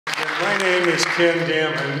My name is Ken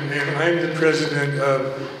Damon, and I'm the president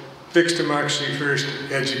of Fixed Democracy First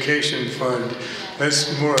Education Fund.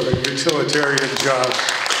 That's more of a utilitarian job,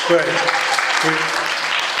 but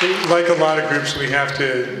like a lot of groups, we have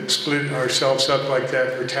to split ourselves up like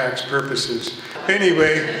that for tax purposes.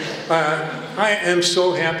 Anyway, I am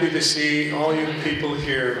so happy to see all you people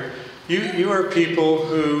here. You are people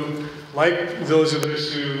who, like those of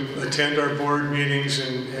us who attend our board meetings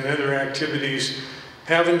and other activities,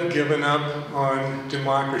 haven't given up on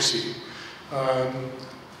democracy.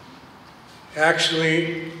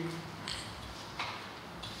 Actually,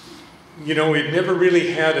 you know, we've never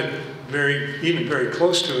really had even very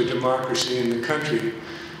close to a democracy in the country.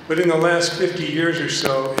 But in the last 50 years or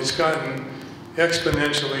so, it's gotten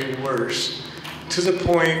exponentially worse, to the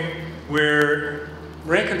point where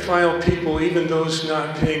rank and file people, even those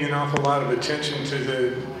not paying an awful lot of attention to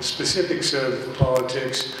the specifics of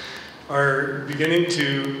politics, are beginning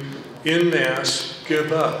to, en masse,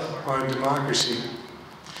 give up on democracy.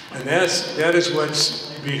 And that is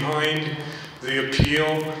what's behind the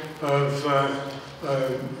appeal of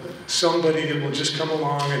somebody that will just come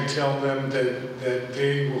along and tell them that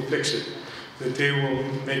they will fix it, that they will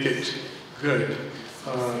make it good.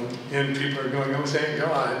 And people are going, oh, thank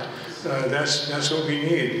God, that's what we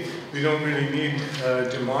need. We don't really need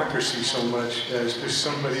democracy so much as just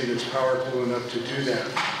somebody that's powerful enough to do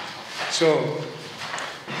that. So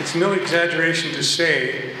it's no exaggeration to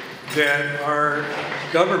say that our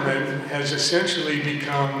government has essentially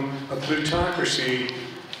become a plutocracy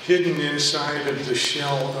hidden inside of the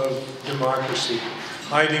shell of democracy,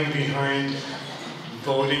 hiding behind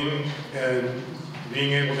voting and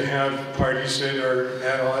being able to have parties that are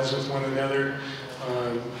at odds with one another,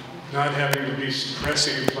 not having to be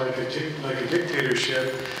suppressive like a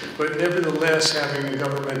dictatorship, but nevertheless having a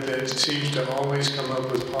government that seems to always come up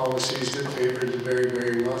with policies that favor the very,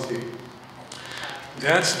 very wealthy.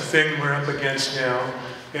 That's the thing we're up against now,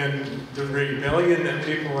 and the rebellion that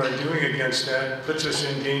people are doing against that puts us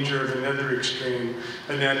in danger of another extreme,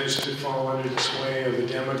 and that is to fall under the sway of a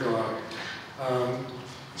demagogue.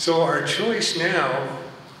 So our choice now,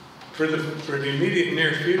 for the immediate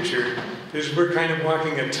near future, is we're kind of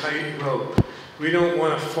walking a tightrope. We don't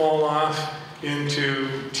want to fall off into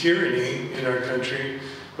tyranny in our country,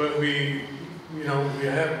 but we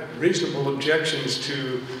have reasonable objections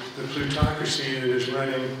to the plutocracy that is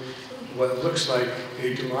running what looks like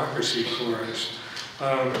a democracy for us.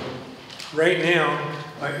 Right now,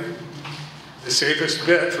 the safest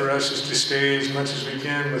bet for us is to stay as much as we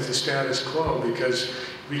can with the status quo, because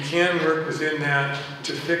we can work within that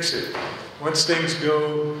to fix it. Once things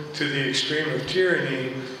go to the extreme of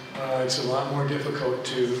tyranny, it's a lot more difficult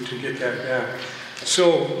to get that back.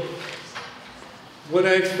 So what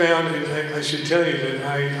I've found, and I should tell you that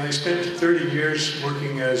I spent 30 years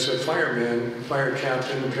working as a fireman, fire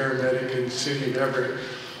captain, and paramedic in the city of Everett.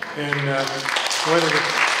 And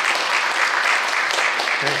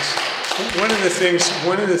one of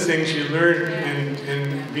the things you learn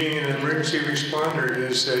in being an emergency responder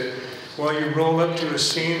is that while you roll up to a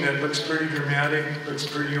scene that looks pretty dramatic, looks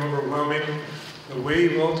pretty overwhelming, the way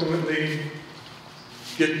you ultimately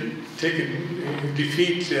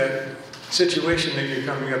defeat that situation that you're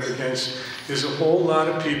coming up against is a whole lot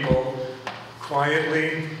of people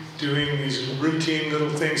quietly doing these routine little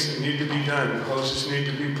things that need to be done. Hoses need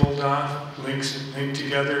to be pulled off, links linked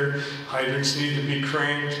together, hydrants need to be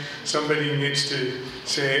cranked. Somebody needs to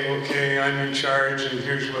say, okay, I'm in charge and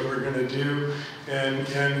here's what we're going to do. And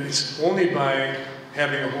it's only by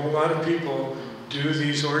having a whole lot of people do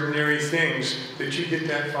these ordinary things that you get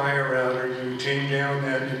that fire out or you tame down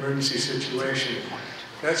that emergency situation.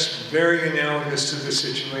 That's very analogous to the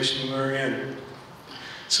situation we're in.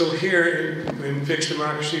 So here in Fixed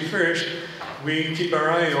Democracy First, we keep our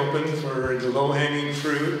eye open for the low-hanging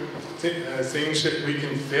fruit, things that we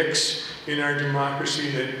can fix in our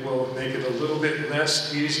democracy that will make it a little bit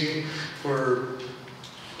less easy for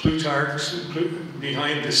plutarchs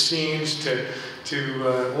behind the scenes to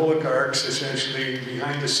oligarchs, essentially,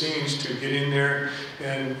 behind the scenes to get in there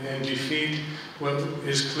and defeat what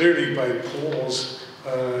is clearly by polls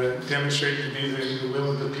demonstrated to be the will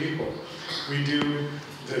of the people. We do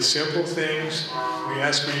the simple things. We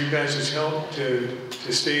ask for you guys' help to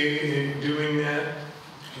stay in doing that.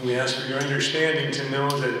 And we ask for your understanding to know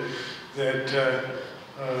that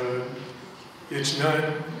it's not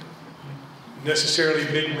necessarily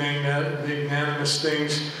big magnanimous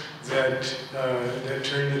things that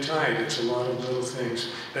turn the tide. It's a lot of little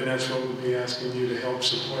things. And that's what we'll be asking you to help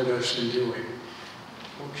support us in doing.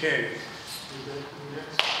 Okay.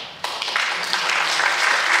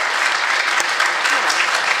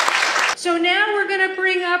 So now we're going to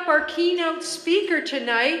bring up our keynote speaker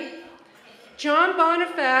tonight. John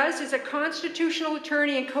Bonifaz is a constitutional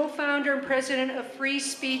attorney and co-founder and president of Free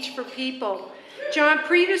Speech for People. John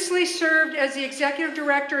previously served as the executive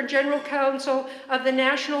director and general counsel of the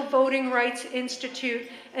National Voting Rights Institute,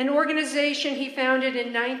 an organization he founded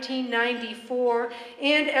in 1994,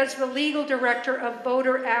 and as the legal director of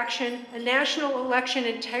Voter Action, a national election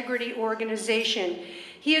integrity organization.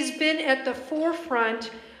 He has been at the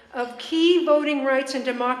forefront of key voting rights and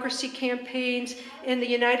democracy campaigns in the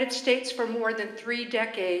United States for more than 3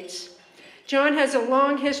 decades. John has a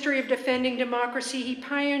long history of defending democracy. He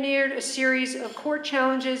pioneered a series of court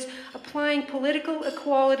challenges applying political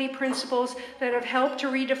equality principles that have helped to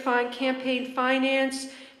redefine campaign finance,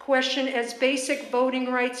 question as basic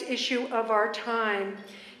voting rights issue of our time.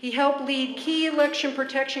 He helped lead key election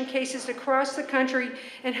protection cases across the country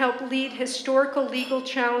and helped lead historical legal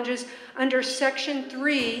challenges under Section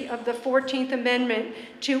 3 of the 14th Amendment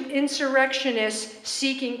to insurrectionists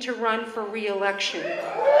seeking to run for re-election.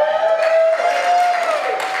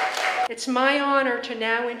 It's my honor to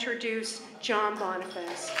now introduce John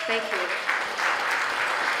Bonifaz. Thank you.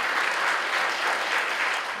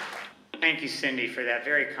 Thank you, Cindy, for that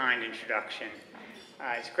very kind introduction.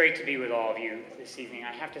 It's great to be with all of you this evening.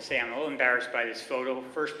 I have to say I'm a little embarrassed by this photo.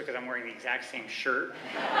 First, because I'm wearing the exact same shirt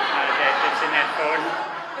that's in that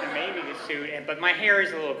photo, and maybe the suit. But my hair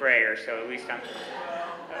is a little grayer, so at least I'm.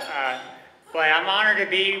 But I'm honored to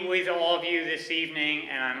be with all of you this evening,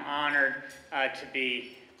 and I'm honored to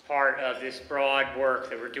be part of this broad work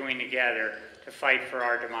that we're doing together to fight for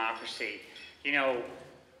our democracy. You know,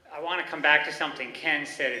 I want to come back to something Ken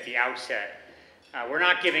said at the outset. We're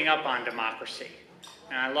not giving up on democracy.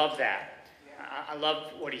 And I love that. I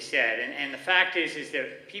love what he said. And the fact is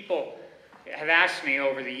that people have asked me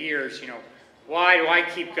over the years, you know, why do I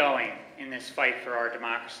keep going in this fight for our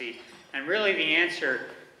democracy? And really the answer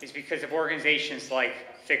is because of organizations like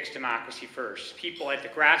Fix Democracy First, people at the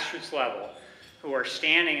grassroots level who are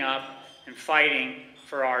standing up and fighting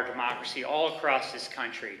for our democracy all across this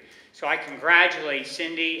country. So I congratulate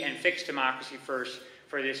Cindy and Fix Democracy First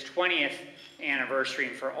for this 20th anniversary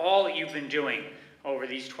and for all that you've been doing over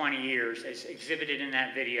these 20 years, as exhibited in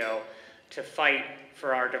that video, to fight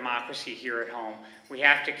for our democracy here at home. We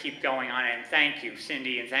have to keep going on it, and thank you,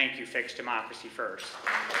 Cindy, and thank you, Fix Democracy First.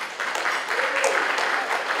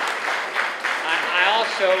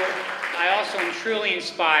 I also am truly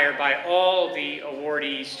inspired by all the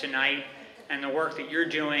awardees tonight and the work that you're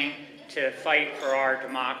doing to fight for our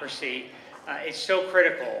democracy. It's so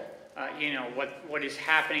critical, you know, what is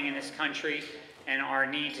happening in this country and our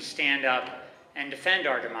need to stand up and defend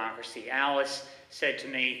our democracy. Alice said to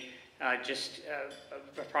me just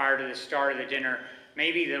prior to the start of the dinner,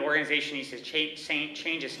 maybe the organization needs to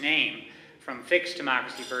change its name from Fix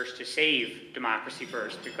Democracy First to Save Democracy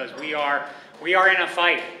First, because we are in a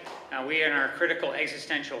fight. We are in our critical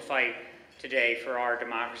existential fight today for our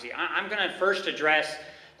democracy. I'm going to first address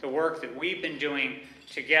the work that we've been doing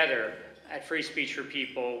together at Free Speech for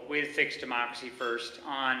People with Fix Democracy First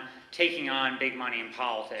on taking on big money in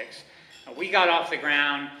politics. We got off the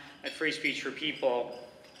ground at Free Speech for People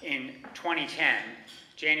in 2010,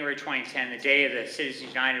 January 2010, the day of the Citizens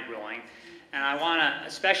United ruling. And I want to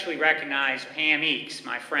especially recognize Pam Eakes,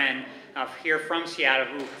 my friend here from Seattle,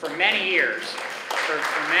 who for many years,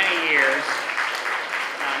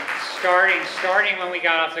 starting when we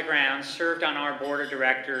got off the ground, served on our board of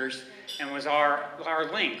directors and was our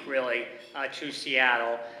link, really, to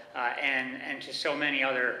Seattle and to so many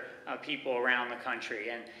other people around the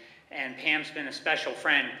country. And Pam's been a special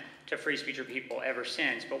friend to Free Speech for People ever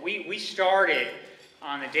since. But we started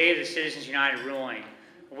on the day of the Citizens United ruling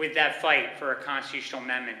with that fight for a constitutional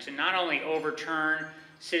amendment to not only overturn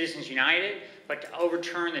Citizens United, but to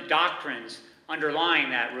overturn the doctrines underlying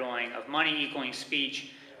that ruling of money equaling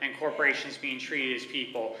speech and corporations being treated as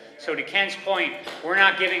people. So to Ken's point, we're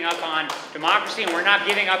not giving up on democracy, and we're not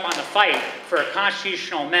giving up on the fight for a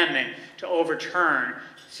constitutional amendment to overturn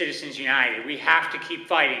Citizens United. We have to keep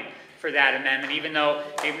fighting for that amendment, even though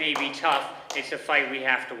it may be tough. It's a fight we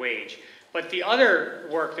have to wage. But the other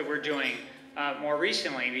work that we're doing more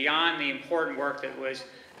recently, beyond the important work that was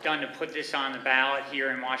done to put this on the ballot here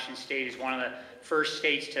in Washington State, is one of the first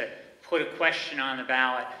states to put a question on the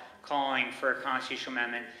ballot calling for a constitutional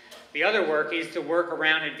amendment. The other work is the work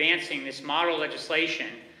around advancing this model legislation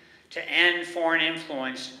to end foreign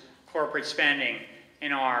influence corporate spending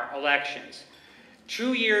in our elections.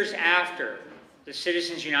 2 years after the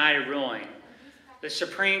Citizens United ruling, the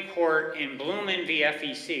Supreme Court in Blumen v.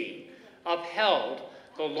 FEC upheld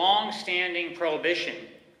the long-standing prohibition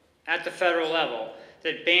at the federal level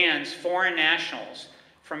that bans foreign nationals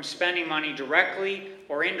from spending money directly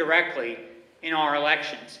or indirectly in our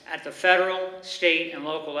elections at the federal, state, and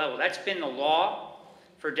local level. That's been the law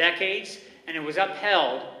for decades, and it was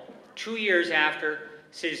upheld 2 years after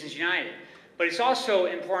Citizens United. But it's also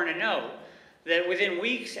important to note that within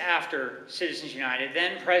weeks after Citizens United,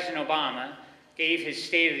 then President Obama gave his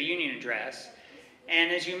State of the Union address, and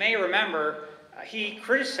as you may remember, he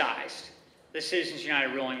criticized the Citizens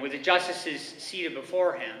United ruling with the justices seated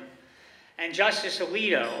before him, and Justice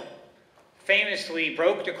Alito famously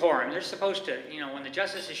broke decorum. They're supposed to, when the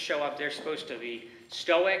justices show up, they're supposed to be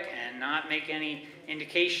stoic and not make any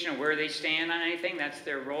indication of where they stand on anything. That's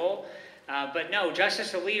their role. But no,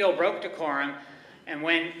 Justice Alito broke decorum, and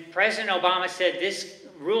when President Obama said this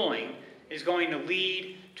ruling is going to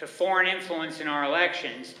lead to foreign influence in our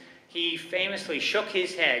elections, he famously shook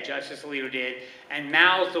his head, Justice Alito did, and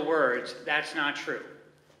mouthed the words, "That's not true."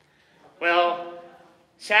 Well,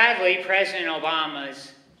 sadly, President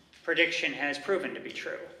Obama's prediction has proven to be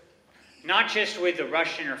true. Not just with the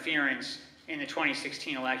Russian interference in the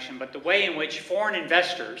 2016 election, but the way in which foreign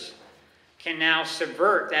investors can now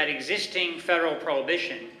subvert that existing federal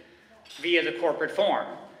prohibition via the corporate form,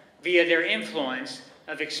 via their influence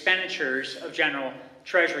of expenditures of general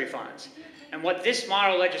treasury funds. And what this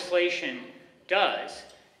model legislation does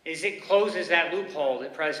is it closes that loophole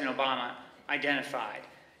that President Obama identified.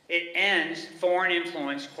 It ends foreign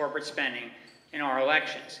influence corporate spending in our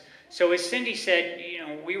elections. So as Cindy said,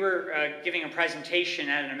 we were giving a presentation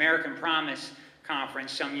at an American Promise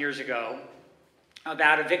conference some years ago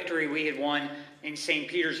about a victory we had won in St.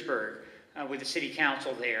 Petersburg with the city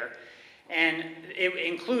council there. And it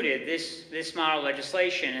included this model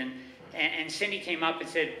legislation. And Cindy came up and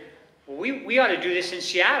said, well, we ought to do this in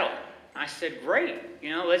Seattle. I said, great,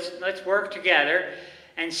 let's work together.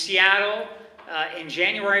 And Seattle, in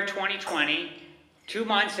January of 2020, 2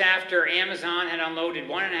 months after Amazon had unloaded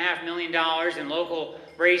 $1.5 million in local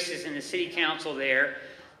races in the city council there,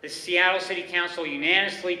 the Seattle City Council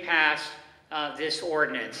unanimously passed this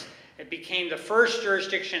ordinance. It became the first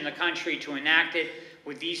jurisdiction in the country to enact it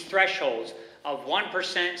with these thresholds of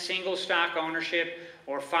 1% single stock ownership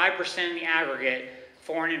or 5% in the aggregate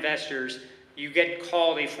foreign investors. You get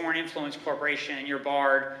called a foreign influence corporation and you're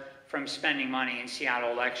barred from spending money in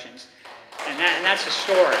Seattle elections. And that's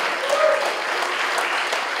historic.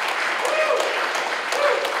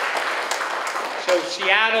 So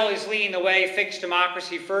Seattle is leading the way. Fixed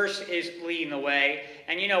Democracy First is leading the way.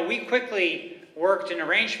 And we quickly worked an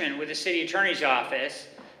arrangement with the city attorney's office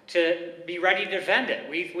to be ready to defend it.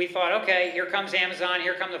 We thought, okay, here comes Amazon,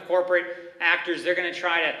 here come the corporate actors. They're going to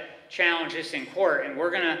try to challenge this in court. And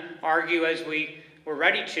we're going to argue, as we were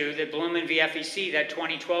ready to, that Blumen v. FEC, that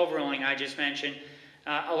 2012 ruling I just mentioned,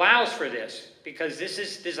 allows for this, because this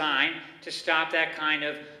is designed to stop that kind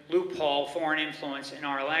of loophole foreign influence in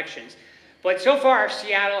our elections. But so far,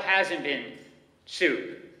 Seattle hasn't been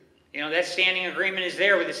sued. That standing agreement is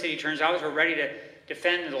there with the city attorney's office. We're ready to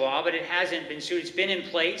defend the law, but it hasn't been sued. It's been in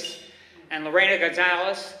place. And Lorena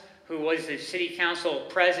Gonzalez, who was the city council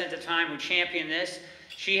president at the time who championed this,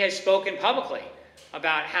 she has spoken publicly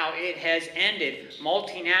about how it has ended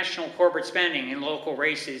multinational corporate spending in local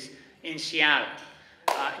races in Seattle.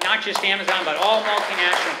 Not just Amazon, but all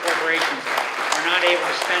multinational corporations are not able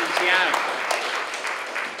to spend in Seattle.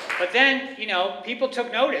 But then, people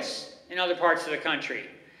took notice in other parts of the country.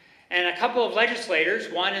 And a couple of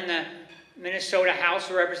legislators, one in the Minnesota House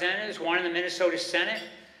of Representatives, one in the Minnesota Senate,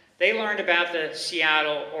 they learned about the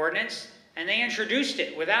Seattle ordinance, and they introduced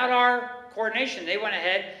it. Without our coordination, they went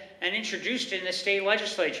ahead and introduced it in the state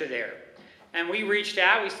legislature there. And we reached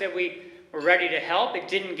out. We said we were ready to help. It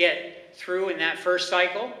didn't get through in that first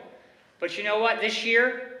cycle. But you know what? This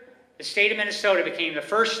year, the state of Minnesota became the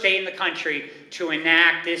first state in the country to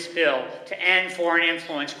enact this bill to end foreign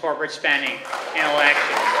influence corporate spending in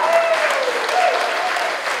elections.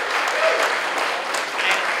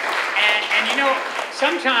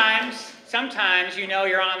 And sometimes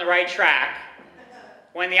you're on the right track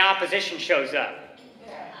when the opposition shows up.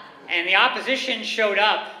 And the opposition showed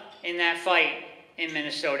up in that fight in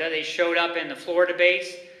Minnesota. They showed up in the floor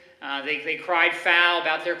debates. They cried foul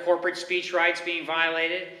about their corporate speech rights being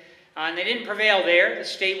violated. And they didn't prevail there. The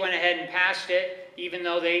state went ahead and passed it, even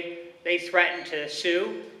though they threatened to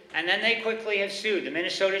sue. And then they quickly have sued. The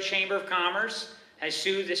Minnesota Chamber of Commerce has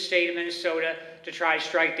sued the state of Minnesota to try to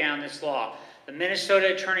strike down this law. The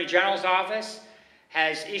Minnesota Attorney General's office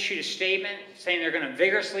has issued a statement saying they're going to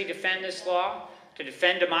vigorously defend this law, to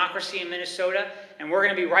defend democracy in Minnesota, and we're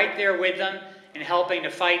going to be right there with them in helping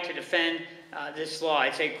to fight to defend this law.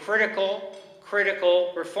 It's a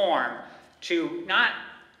critical reform to not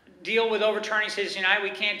deal with overturning Citizens United.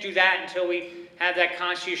 We can't do that until we have that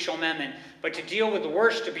constitutional amendment, but to deal with the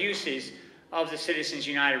worst abuses of the Citizens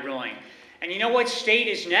United ruling. And you know what state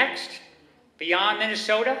is next? Beyond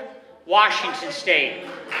Minnesota? Washington State.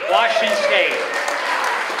 Washington State.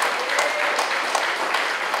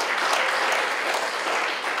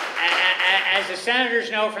 As the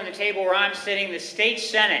senators know from the table where I'm sitting, the state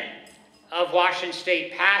Senate of Washington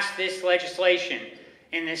State passed this legislation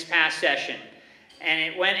in this past session. And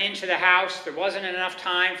it went into the House. There wasn't enough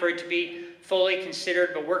time for it to be fully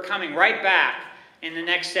considered, but we're coming right back in the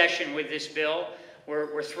next session with this bill.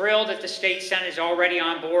 We're thrilled that the state Senate is already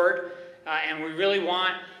on board, and we really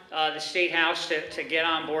want the State House to get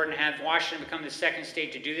on board and have Washington become the second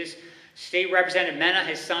state to do this. State Representative Mena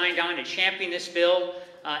has signed on to champion this bill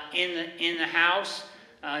in the House.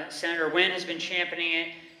 Senator Wynn has been championing it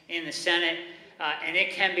in the Senate, and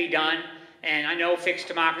it can be done. And I know Fixed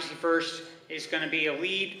Democracy First is going to be a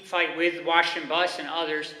lead fight with Washington Bus and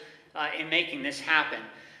others in making this happen.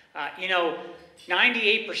 You know,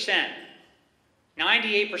 98%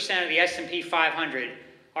 of the S&P 500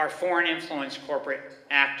 are foreign influence corporate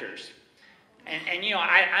actors. And you know,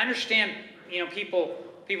 I understand, you know, people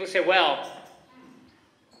say, well,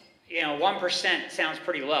 you know, 1% sounds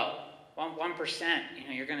pretty low. 1%, you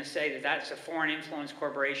know, you're going to say that that's a foreign influence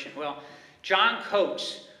corporation. Well, John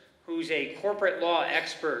Coates, who's a corporate law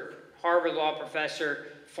expert, Harvard Law professor,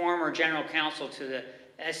 former general counsel to the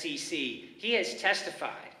SEC, he has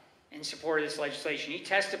testified in support of this legislation. He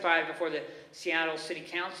testified before the Seattle City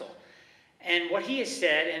Council. And what he has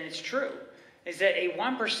said, and it's true, is that a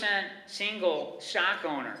 1% single stock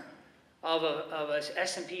owner of a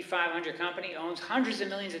S&P 500 company owns hundreds of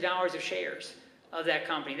millions of dollars of shares of that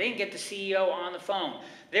company. They can get the CEO on the phone.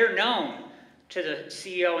 They're known to the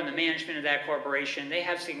CEO and the management of that corporation. They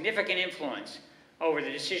have significant influence over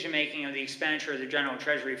the decision-making of the expenditure of the general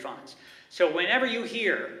treasury funds. So whenever you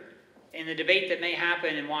hear in the debate that may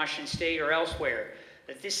happen in Washington State or elsewhere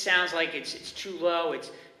that this sounds like it's too low,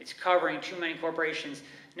 it's covering too many corporations,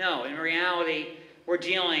 no, in reality, we're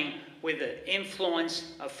dealing with the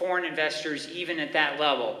influence of foreign investors, even at that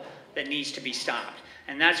level, that needs to be stopped.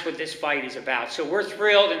 And that's what this fight is about. So we're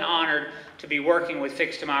thrilled and honored to be working with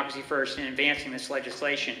Fixed Democracy First in advancing this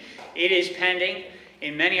legislation. It is pending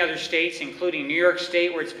in many other states, including New York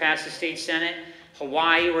State, where it's passed the state Senate,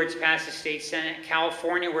 Hawaii, where it's passed the state Senate,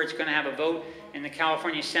 California, where it's going to have a vote in the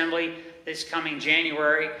California Assembly this coming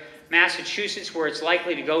January, Massachusetts, where it's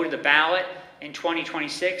likely to go to the ballot in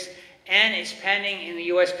 2026, and it's pending in the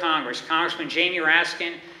U.S. Congress. Congressman Jamie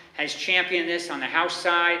Raskin has championed this on the House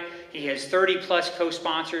side. He has 30-plus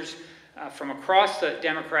co-sponsors from across the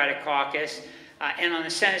Democratic caucus. And on the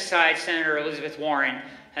Senate side, Senator Elizabeth Warren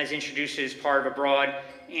has introduced it as part of a broad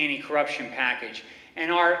anti-corruption package.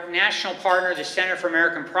 And our national partner, the Center for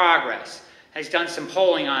American Progress, has done some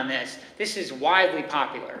polling on this. This is widely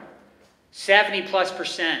popular.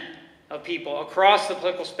 70+% of people across the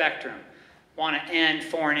political spectrum want to end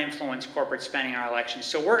foreign influence corporate spending in our elections.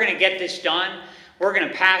 So we're going to get this done. We're going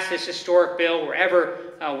to pass this historic bill wherever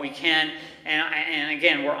we can. And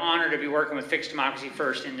again, we're honored to be working with Fixed Democracy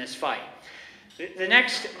First in this fight. Thank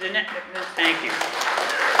you.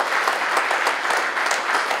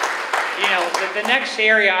 You know, the next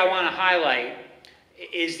area I want to highlight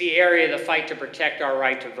is the area of the fight to protect our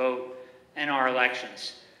right to vote in our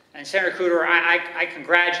elections. And Senator Cooter, I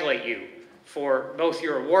congratulate you for both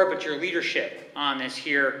your award but your leadership on this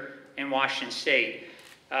here in Washington State.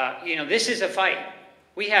 You know, this is a fight.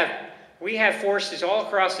 We have forces all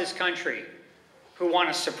across this country who want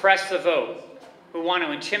to suppress the vote, who want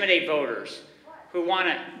to intimidate voters, who want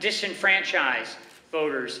to disenfranchise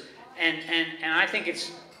voters. And I think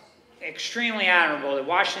it's extremely admirable that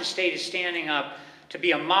Washington State is standing up to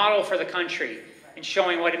be a model for the country in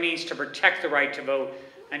showing what it means to protect the right to vote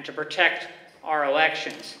and to protect our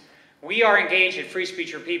elections. We are engaged at Free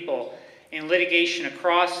Speech for People in litigation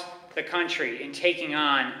across the country in taking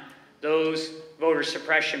on those voter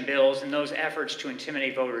suppression bills and those efforts to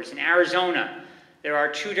intimidate voters. In Arizona, there are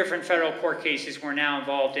 2 different federal court cases we're now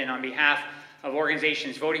involved in on behalf of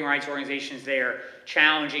organizations, voting rights organizations there,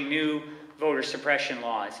 challenging new voter suppression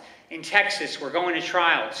laws. In Texas, we're going to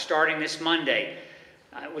trial starting this Monday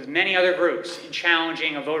with many other groups in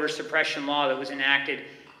challenging a voter suppression law that was enacted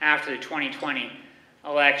after the 2020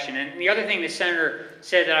 election. And the other thing the Senator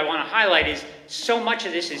said that I want to highlight is so much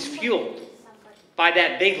of this is fueled by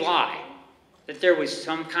that big lie that there was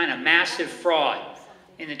some kind of massive fraud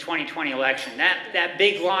in the 2020 election. That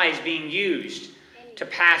big lie is being used to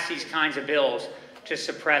pass these kinds of bills to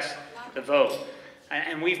suppress the vote.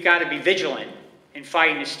 And we've got to be vigilant in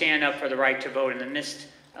fighting to stand up for the right to vote in the midst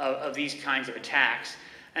of these kinds of attacks.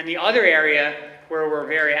 And the other area where we're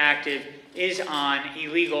very active is on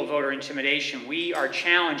illegal voter intimidation. We are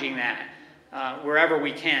challenging that wherever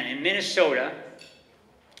we can. In Minnesota,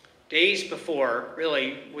 days before,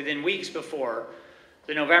 really within weeks before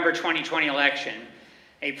the November 2020 election,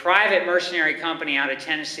 a private mercenary company out of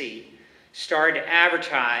Tennessee started to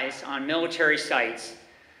advertise on military sites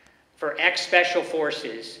for ex-special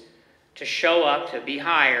forces to show up, to be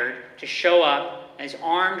hired, to show up as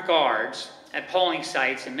armed guards at polling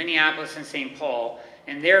sites in Minneapolis and St. Paul,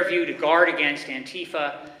 in their view, to guard against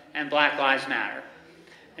Antifa and Black Lives Matter.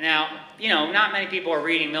 Now, you know, not many people are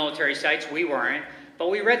reading military sites. We weren't. But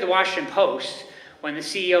we read the Washington Post when the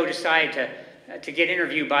CEO decided to get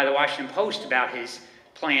interviewed by the Washington Post about his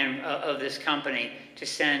plan of this company to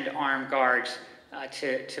send armed guards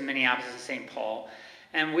to Minneapolis and St. Paul.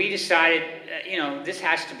 And we decided, you know, this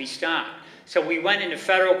has to be stopped. So we went into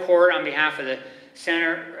federal court on behalf of the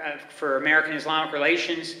Center for American Islamic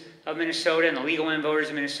Relations of Minnesota and the Legal Women Voters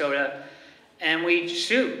of Minnesota, and we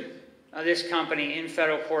sued this company in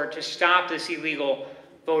federal court to stop this illegal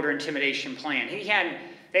voter intimidation plan. They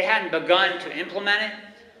hadn't begun to implement it,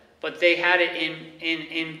 but they had it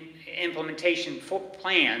in implementation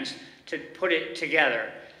plans to put it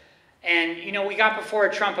together. And, you know, we got before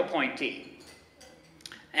a Trump appointee.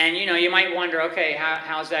 And, you know, you might wonder, okay,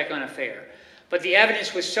 how's that going to fare? But the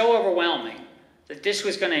evidence was so overwhelming that this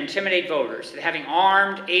was going to intimidate voters, that having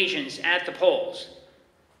armed agents at the polls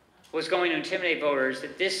was going to intimidate voters,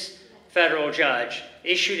 that this federal judge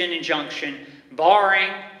issued an injunction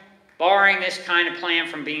barring this kind of plan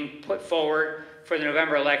from being put forward for the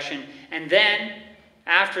November election. And then,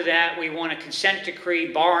 after that, we won a consent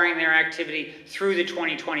decree barring their activity through the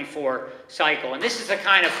 2024 cycle. And this is the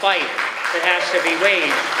kind of fight that has to be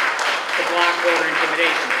waged to block voter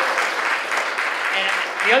intimidation.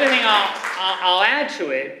 And the other thing I'll add to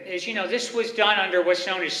it is, you know, this was done under what's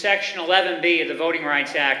known as Section 11B of the Voting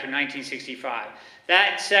Rights Act of 1965.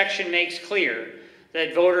 That section makes clear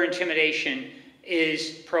that voter intimidation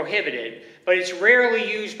is prohibited, but it's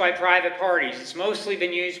rarely used by private parties. It's mostly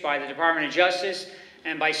been used by the Department of Justice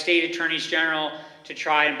and by state attorneys general to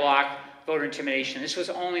try and block voter intimidation. This was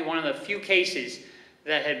only one of the few cases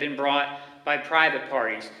that had been brought by private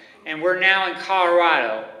parties. And we're now in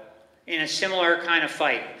Colorado in a similar kind of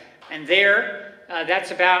fight. And there,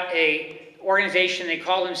 that's about an organization, they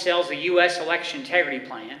call themselves the U.S. Election Integrity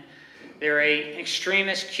Plan. They're an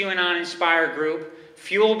extremist QAnon-inspired group,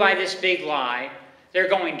 fueled by this big lie. They're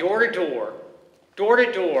going door to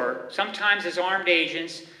door, sometimes as armed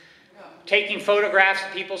agents, taking photographs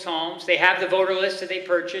of people's homes. They have the voter list that they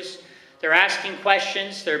purchased. They're asking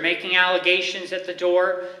questions. They're making allegations at the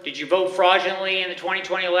door. Did you vote fraudulently in the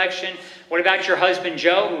 2020 election? What about your husband,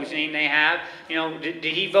 Joe, whose name they have? You know, did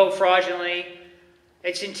he vote fraudulently?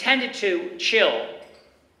 It's intended to chill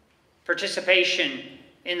participation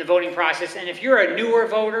in the voting process. And if you're a newer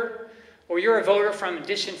voter, or you're a voter from a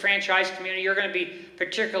disenfranchised community, you're going to be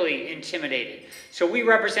particularly intimidated. So we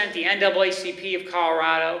represent the NAACP of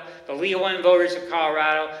Colorado, the Legal Women Voters of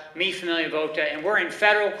Colorado, Mi Familia Vota, and we're in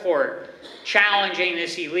federal court challenging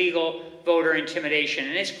this illegal voter intimidation.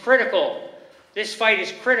 And it's critical. This fight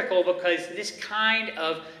is critical because this kind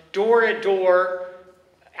of door-to-door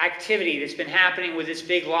activity that's been happening with this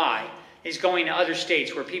big lie is going to other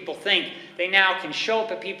states where people think they now can show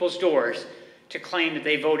up at people's doors to claim that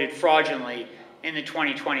they voted fraudulently in the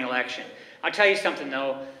 2020 election. I'll tell you something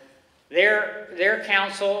though, their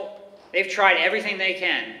counsel, they've tried everything they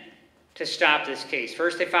can to stop this case.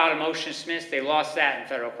 First they filed a motion to dismiss, they lost that in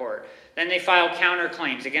federal court. Then they filed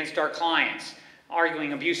counterclaims against our clients,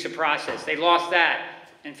 arguing abusive process. They lost that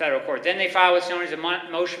in federal court. Then they filed what's known as a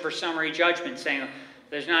motion for summary judgment, saying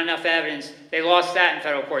there's not enough evidence. They lost that in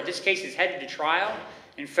federal court. This case is headed to trial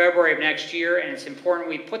in February of next year, and it's important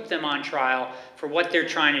we put them on trial for what they're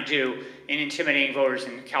trying to do in intimidating voters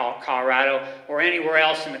in Colorado or anywhere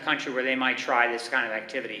else in the country where they might try this kind of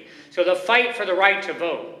activity. So the fight for the right to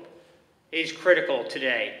vote is critical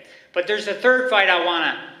today. But there's a third fight I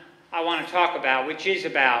want to talk about, which is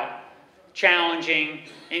about challenging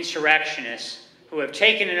insurrectionists who have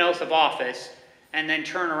taken an oath of office and then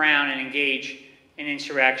turn around and engage in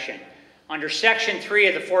insurrection. Under Section 3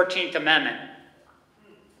 of the 14th Amendment,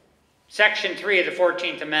 Section 3 of the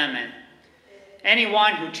 14th Amendment,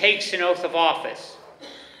 anyone who takes an oath of office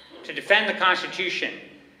to defend the Constitution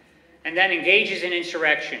and then engages in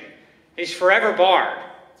insurrection is forever barred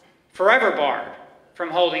from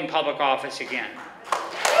holding public office again.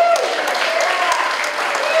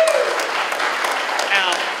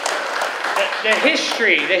 Now, the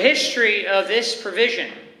history of this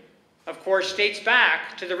provision, of course, dates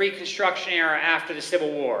back to the Reconstruction era after the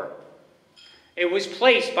Civil War. It was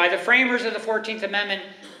placed by the framers of the 14th Amendment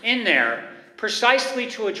in there precisely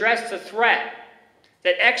to address the threat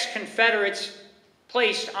that ex-Confederates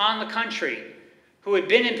placed on the country who had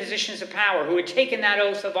been in positions of power, who had taken that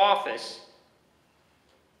oath of office,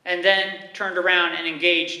 and then turned around and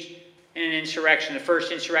engaged in an insurrection, the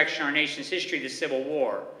first insurrection in our nation's history, the Civil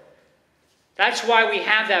War. That's why we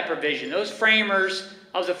have that provision. Those framers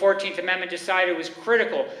of the 14th Amendment decided it was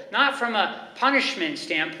critical, not from a punishment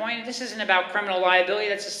standpoint. This isn't about criminal liability.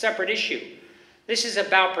 That's a separate issue. This is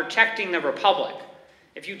about protecting the Republic.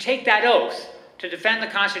 If you take that oath to defend the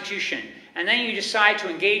Constitution, and then you decide to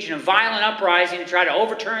engage in a violent uprising to try to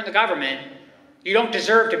overturn the government, you don't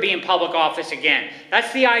deserve to be in public office again.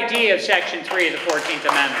 That's the idea of Section 3 of the 14th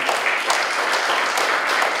Amendment.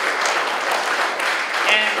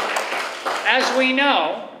 And as we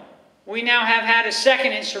know, we now have had a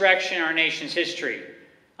second insurrection in our nation's history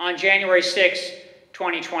on January 6,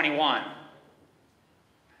 2021.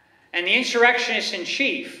 And the insurrectionist in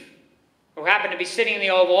chief, who happened to be sitting in the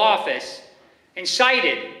Oval Office,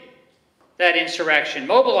 incited that insurrection,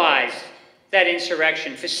 mobilized that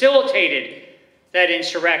insurrection, facilitated that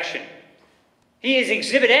insurrection. He is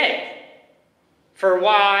Exhibit A for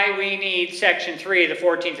why we need Section 3 of the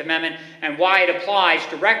 14th Amendment and why it applies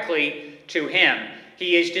directly to him.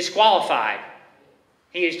 He is disqualified.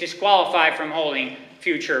 He is disqualified from holding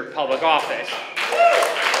future public office.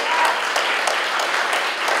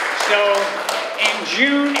 So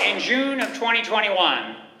in June of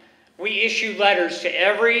 2021, we issued letters to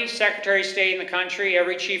every Secretary of State in the country,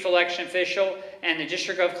 every chief election official, and the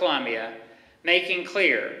District of Columbia, making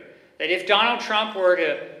clear that if Donald Trump were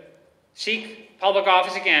to seek public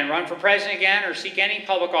office again, run for president again, or seek any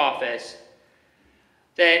public office,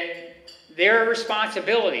 that their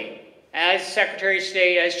responsibility as Secretary of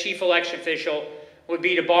State, as chief election official, would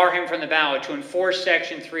be to bar him from the ballot, to enforce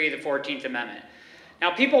Section 3 of the 14th Amendment.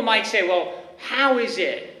 Now, people might say, well, how is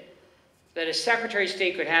it that a Secretary of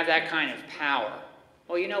State could have that kind of power?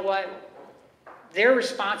 Well, you know what? Their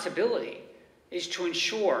responsibility is to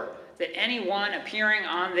ensure that anyone appearing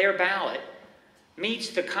on their ballot meets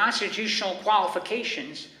the constitutional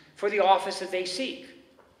qualifications for the office that they seek.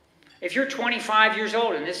 If you're 25 years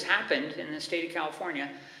old, and this happened in the state of California,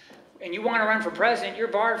 and you want to run for president, you're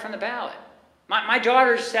barred from the ballot. My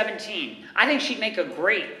daughter's 17. I think she'd make a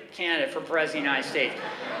great candidate for president of the United States,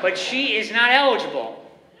 but she is not eligible.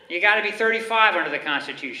 You got to be 35 under the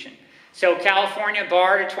Constitution. So California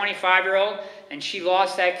barred a 25-year-old, and she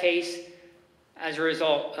lost that case as a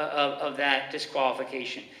result of that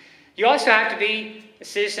disqualification. You also have to be a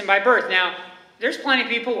citizen by birth. Now, there's plenty of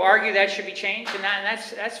people who argue that should be changed, and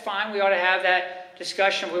that's fine. We ought to have that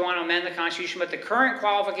discussion if we want to amend the Constitution, but the current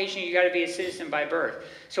qualification, you got to be a citizen by birth.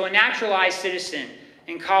 So a naturalized citizen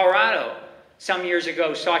in Colorado some years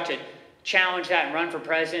ago sought to challenge that and run for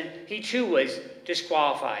president. He too was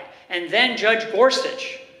disqualified. And then Judge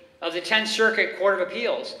Gorsuch of the 10th Circuit Court of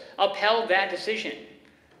Appeals upheld that decision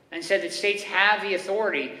and said that states have the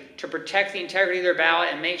authority to protect the integrity of their ballot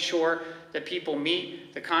and make sure that people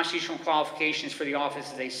meet the constitutional qualifications for the office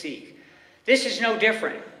that they seek. This is no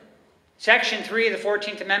different. Section 3 of the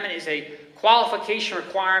 14th Amendment is a qualification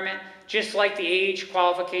requirement, just like the age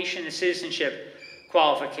qualification, the citizenship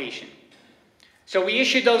qualification. So we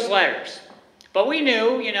issued those letters. But we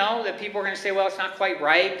knew, that people were going to say, well, it's not quite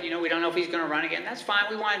ripe. We don't know if he's going to run again. That's fine.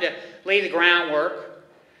 We wanted to lay the groundwork.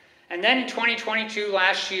 And then in 2022,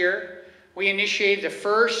 last year, we initiated the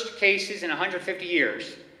first cases in 150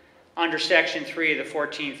 years under Section 3 of the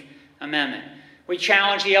 14th Amendment. We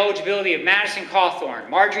challenged the eligibility of Madison Cawthorn,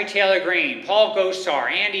 Marjorie Taylor Greene, Paul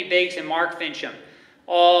Gosar, Andy Biggs, and Mark Fincham,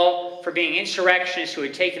 all for being insurrectionists who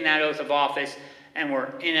had taken that oath of office and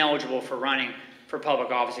were ineligible for running for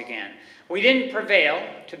public office again. We didn't prevail,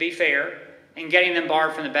 to be fair, in getting them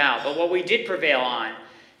barred from the ballot, but what we did prevail on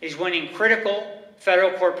is winning critical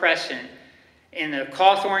federal court precedent in the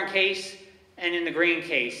Cawthorn case and in the Greene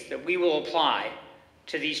case that we will apply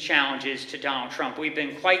to these challenges to Donald Trump. We've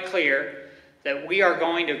been quite clear that we are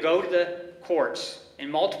going to go to the courts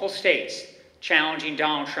in multiple states challenging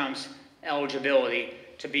Donald Trump's eligibility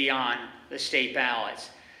to be on the state ballots.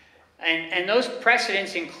 And those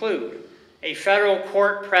precedents include a federal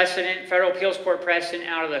court precedent, federal appeals court precedent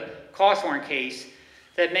out of the Cawthorn case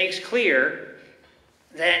that makes clear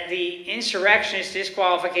that the insurrectionist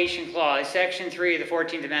disqualification clause, Section 3 of the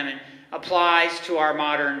 14th Amendment, applies to our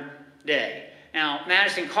modern day. Now,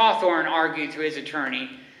 Madison Cawthorn argued through his attorney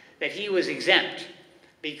that he was exempt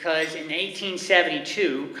because in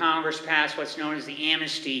 1872, Congress passed what's known as the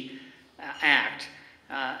Amnesty Act.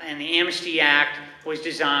 And the Amnesty Act was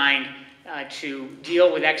designed to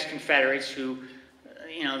deal with ex-Confederates who,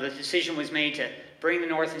 the decision was made to bring the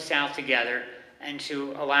North and South together and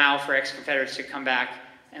to allow for ex-Confederates to come back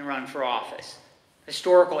and run for office.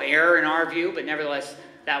 Historical error in our view, but nevertheless,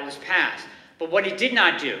 that was passed. But what it did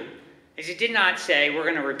not do is it did not say we're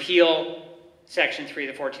going to repeal Section 3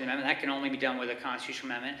 of the 14th Amendment. That can only be done with a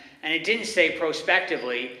constitutional amendment. And it didn't say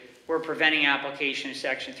prospectively we're preventing application of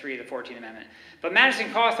Section 3 of the 14th Amendment. But Madison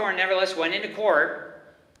Cawthorn nevertheless went into court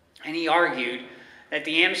and he argued that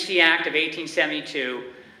the Amnesty Act of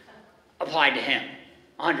 1872 applied to him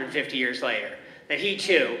 150 years later, that he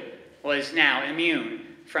too was now immune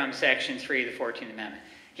from Section 3 of the 14th Amendment.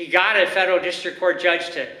 He got a federal district court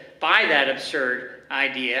judge to buy that absurd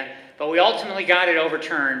idea, but we ultimately got it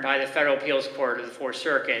overturned by the Federal Appeals Court of the Fourth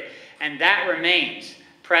Circuit, and that remains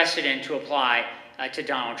precedent to apply to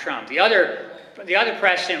Donald Trump. The other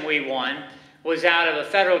precedent we won was out of a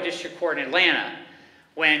federal district court in Atlanta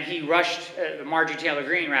when he rushed, Marjorie Taylor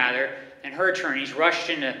Greene rather, and her attorneys rushed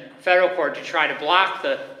into federal court to try to block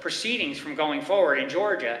the proceedings from going forward in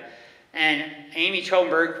Georgia. And Amy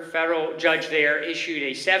Totenberg, federal judge there, issued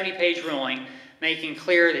a 70-page ruling making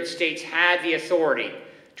clear that states had the authority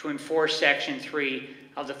to enforce Section 3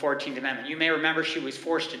 of the 14th Amendment. You may remember she was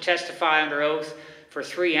forced to testify under oath for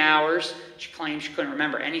 3 hours. She claimed she couldn't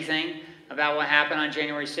remember anything about what happened on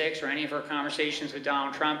January 6th or any of her conversations with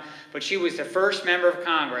Donald Trump. But she was the first member of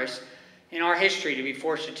Congress in our history to be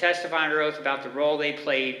forced to testify under oath about the role they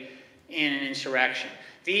played in an insurrection.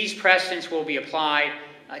 These precedents will be applied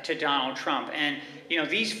to Donald Trump. And,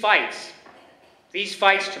 these fights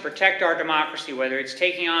to protect our democracy, whether it's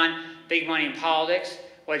taking on big money in politics,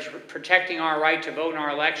 whether it's protecting our right to vote in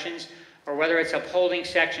our elections, or whether it's upholding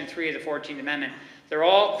Section 3 of the 14th Amendment, they're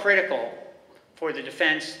all critical for the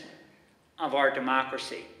defense of our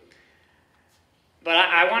democracy. But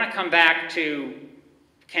I want to come back to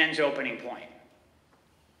Ken's opening point.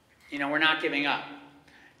 We're not giving up.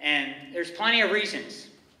 And there's plenty of reasons,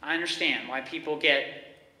 I understand, why people get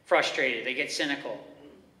frustrated, they get cynical,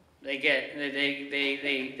 they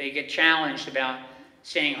get challenged about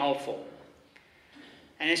staying hopeful.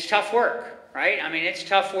 And it's tough work, right? I mean, it's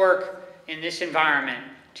tough work in this environment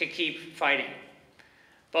to keep fighting.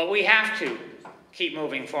 But we have to keep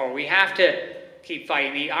moving forward. We have to keep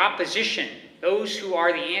fighting. The opposition, those who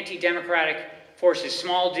are the anti-democratic forces,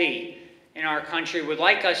 small d, in our country would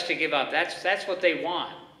like us to give up. That's what they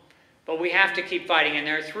want. But we have to keep fighting. And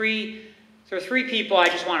there are three people I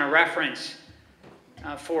just want to reference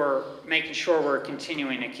for making sure we're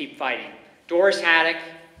continuing to keep fighting. Doris Haddock,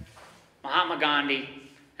 Mahatma Gandhi,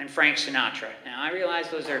 and Frank Sinatra. Now, I realize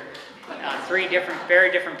those are three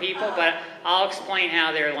very different people, but I'll explain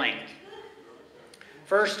how they're linked.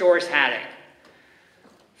 First, Doris Haddock.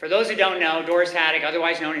 For those who don't know, Doris Haddock,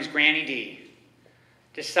 otherwise known as Granny D,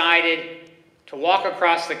 decided to walk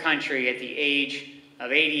across the country at the age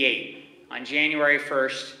of 88 on January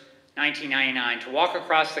 1st, 1999, to walk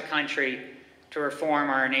across the country to reform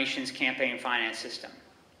our nation's campaign finance system.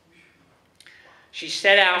 She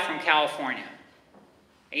set out from California,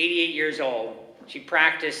 88 years old. She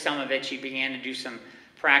practiced some of it. She began to do some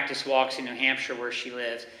practice walks in New Hampshire where she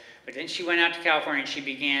lives. But then she went out to California and she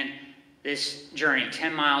began this journey,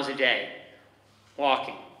 10 miles a day,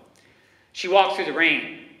 walking. She walked through the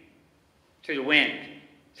rain, through the wind,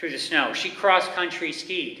 through the snow. She cross-country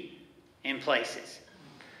skied in places.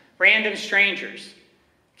 Random strangers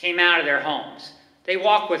came out of their homes. They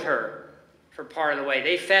walked with her for part of the way.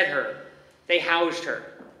 They fed her. They housed her.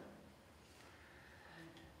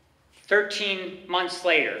 13 months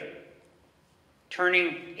later,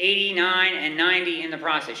 turning 89 and 90 in the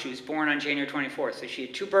process. She was born on January 24th, so she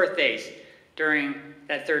had 2 birthdays during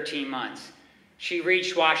that 13 months. She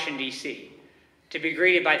reached Washington, D.C. to be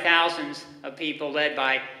greeted by thousands of people led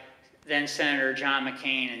by then Senator John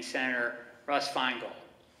McCain and Senator Russ Feingold.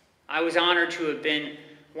 I was honored to have been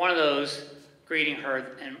one of those greeting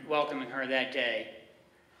her and welcoming her that day.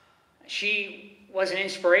 She was an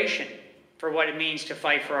inspiration for what it means to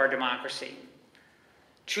fight for our democracy.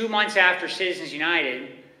 2 months after Citizens United,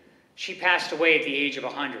 she passed away at the age of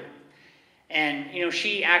 100. And,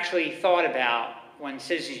 she actually thought about, when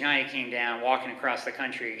Citizens United came down, walking across the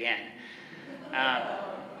country again.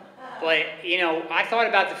 But, I thought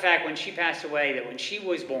about the fact when she passed away that when she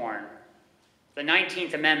was born, the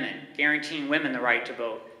 19th Amendment, guaranteeing women the right to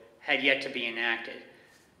vote, had yet to be enacted.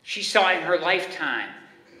 She saw in her lifetime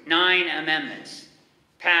 9 amendments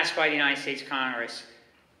passed by the United States Congress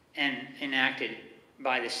and enacted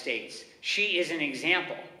by the states. She is an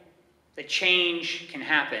example that change can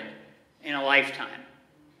happen in a lifetime.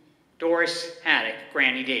 Doris Haddock,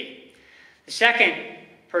 Granny D. The second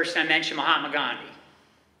person I mentioned, Mahatma Gandhi,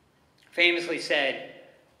 famously said,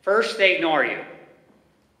 "First they ignore you,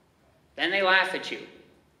 Then they laugh at you.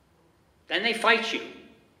 Then they fight you.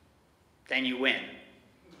 Then you win.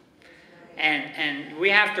 And we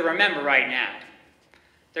have to remember right now,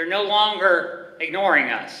 they're no longer ignoring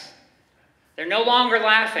us. They're no longer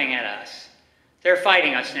laughing at us. They're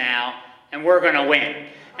fighting us now, and we're going to win.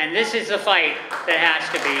 And this is the fight that has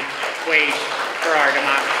to be waged for our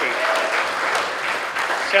democracy.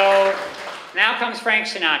 So now comes Frank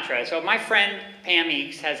Sinatra. So my friend Pam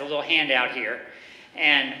Eakes has a little handout here,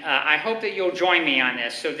 and I hope that you'll join me on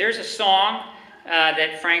this. So there's a song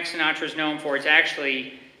that Frank Sinatra is known for. It's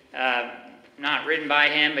actually not written by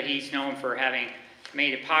him, but he's known for having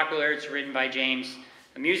made it popular. It's written by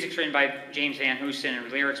the music's written by James Van Hoosen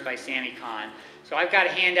and lyrics by Sammy Kahn. So I've got a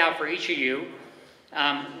handout for each of you.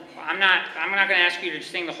 I'm not going to ask you to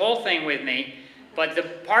sing the whole thing with me, but the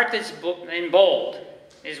part that's in bold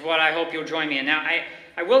is what I hope you'll join me in. Now,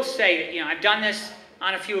 I will say that, I've done this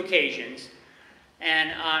on a few occasions,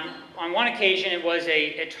 and on one occasion it was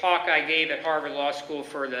a talk I gave at Harvard Law School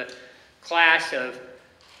for the class of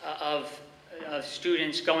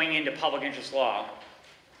students going into public interest law,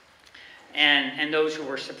 and those who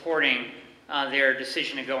were supporting their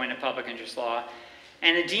decision to go into public interest law.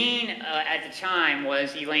 And the dean at the time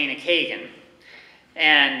was Elena Kagan.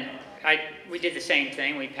 And we did the same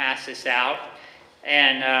thing. We passed this out.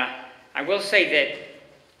 And I will say that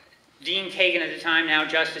Dean Kagan at the time, now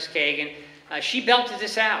Justice Kagan, she belted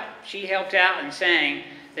this out. She helped out in saying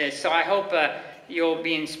this. So I hope you'll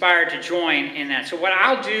be inspired to join in that. So what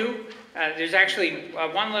I'll do, there's actually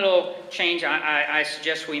one little change I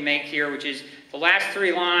suggest we make here, which is the last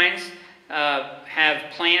three lines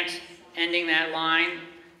have plant ending that line.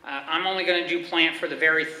 I'm only going to do plant for the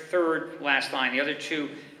very third last line. The other two,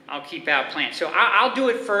 I'll keep out plant. So I'll do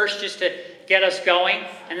it first just to get us going,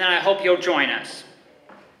 and then I hope you'll join us.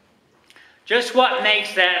 Just what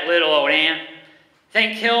makes that little old ant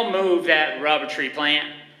think he'll move that rubber tree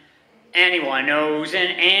plant? Anyone knows an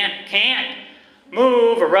ant can't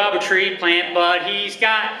move a rubber tree plant, but he's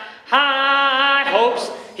got high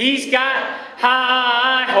hopes. He's got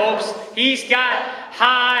high hopes. He's got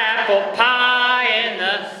high apple pie in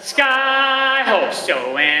the sky hopes.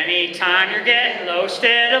 So anytime you're getting low,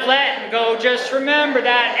 instead of letting go, just remember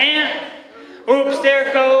that ant. Oops,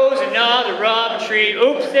 there goes another rubber tree.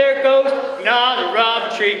 Oops, there goes another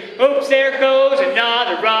rubber tree. Oops, there goes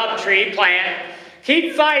another rubber tree plant.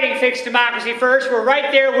 Keep fighting, fix democracy first. We're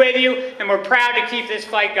right there with you, and we're proud to keep this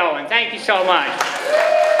fight going. Thank you so much.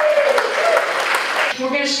 We're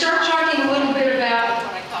going to start talking a little bit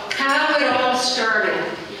about how it all started.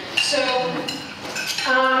 So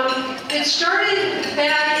it started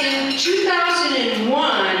back in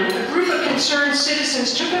 2001. A group of concerned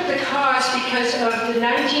citizens took up the cause because of the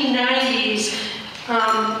 1990s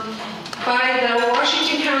by the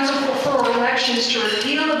Washington Council for Elections to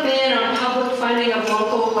repeal a ban on public funding of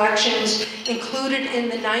local elections included in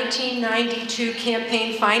the 1992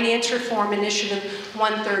 Campaign Finance Reform Initiative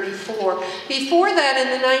 134. Before that,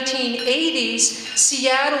 in the 1980s,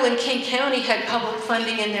 Seattle and King County had public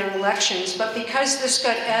funding in their elections, but because this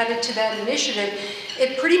got added to that initiative,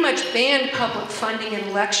 it pretty much banned public funding in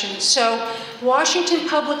elections. So Washington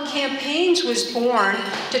Public Campaigns was born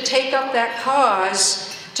to take up that cause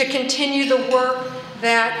to continue the work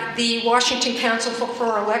that the Washington Council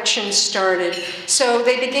for Elections started. So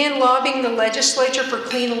they began lobbying the legislature for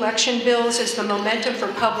clean election bills as the momentum for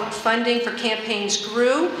public funding for campaigns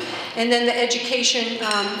grew. And then the education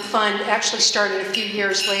fund actually started a few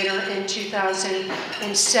years later in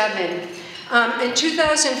 2007. In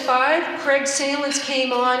 2005, Craig Salins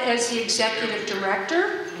came on as the executive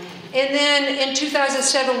director. And then in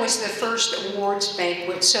 2007 was the first awards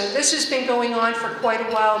banquet. So this has been going on for quite a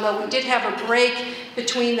while, though we did have a break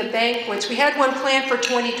between the banquets. We had one planned for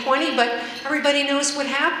 2020, but everybody knows what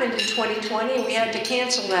happened in 2020, and we had to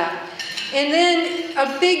cancel that. And then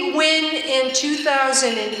a big win in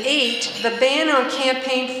 2008, the ban on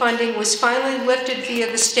campaign funding was finally lifted via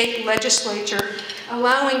the state legislature,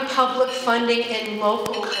 allowing public funding in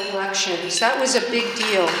local elections. That was a big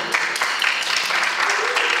deal.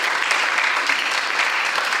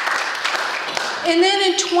 And then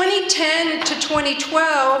in 2010 to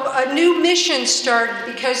 2012, a new mission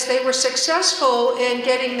started because they were successful in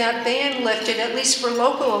getting that ban lifted, at least for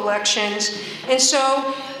local elections. And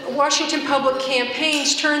so Washington Public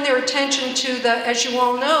Campaigns turned their attention to the, as you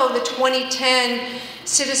all know, the 2010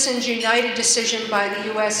 Citizens United decision by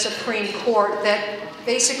the US Supreme Court that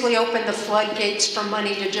basically opened the floodgates for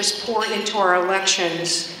money to just pour into our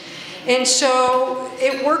elections. And so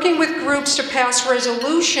working with groups to pass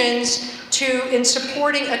resolutions in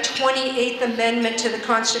supporting a 28th Amendment to the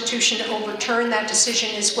Constitution to overturn that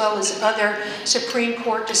decision, as well as other Supreme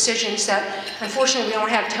Court decisions that unfortunately we don't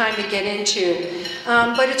have time to get into.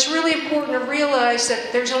 But it's really important to realize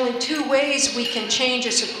that there's only two ways we can change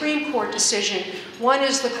a Supreme Court decision. One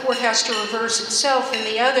is the court has to reverse itself, and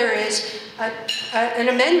the other is an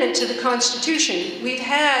amendment to the Constitution. We've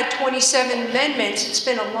had 27 amendments. It's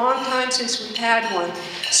been a long time since we've had one.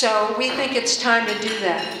 So we think it's time to do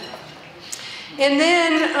that. And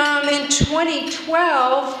then in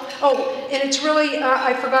 2012, and it's really,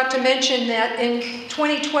 I forgot to mention that in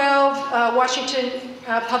 2012, Washington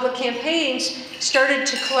Public Campaigns started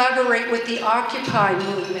to collaborate with the Occupy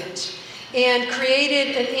movement and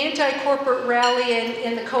created an anti-corporate rally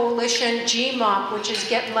in the coalition GMOP, which is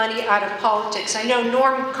Get Money Out of Politics. I know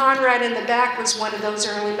Norm Conrad in the back was one of those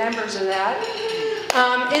early members of that.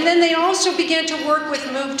 And then they also began to work with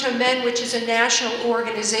Move to Amend, which is a national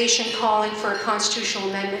organization calling for a constitutional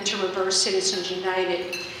amendment to reverse Citizens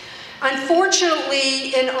United.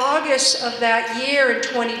 Unfortunately, in August of that year, in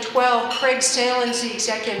 2012, Craig Salins, the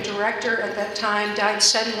executive director at that time, died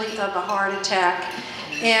suddenly of a heart attack.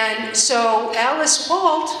 And so Alice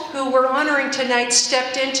Walt, who we're honoring tonight,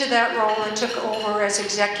 stepped into that role and took over as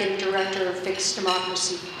executive director of Fixed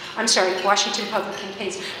Democracy. I'm sorry, Washington Public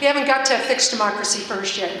Campaigns. We haven't got to Fixed Democracy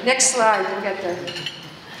first yet. Next slide, we'll get there.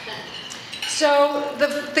 So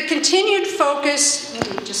the continued focus,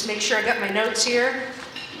 let me just make sure I got my notes here.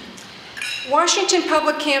 Washington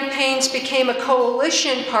Public Campaigns became a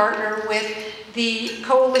coalition partner with the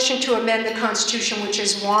Coalition to Amend the Constitution, which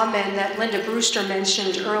is WAMEN, that Linda Brewster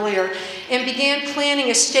mentioned earlier, and began planning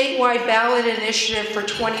a statewide ballot initiative for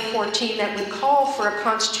 2014 that would call for a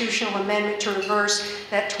constitutional amendment to reverse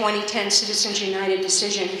that 2010 Citizens United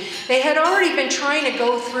decision. They had already been trying to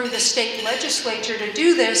go through the state legislature to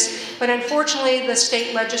do this, but unfortunately the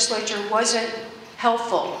state legislature wasn't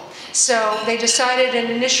helpful. So they decided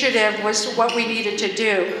an initiative was what we needed to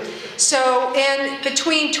do. So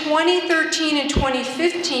between 2013 and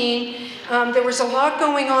 2015, there was a lot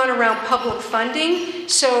going on around public funding.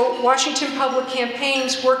 So Washington Public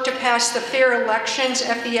Campaigns worked to pass the Fair Elections,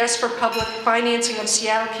 FES, for public financing of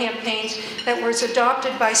Seattle campaigns that was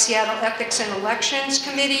adopted by Seattle Ethics and Elections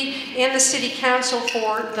Committee and the City Council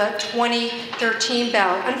for the 2013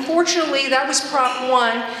 ballot. Unfortunately, that was Prop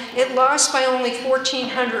 1. It lost by only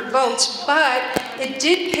 1,400 votes, but it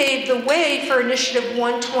did pave the way for Initiative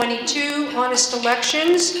 122, Honest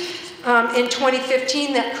Elections, in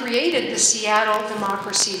 2015 that created the Seattle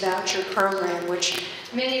Democracy Voucher Program, which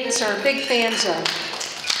many of us are big fans of.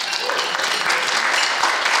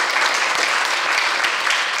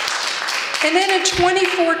 And then in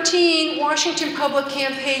 2014, Washington Public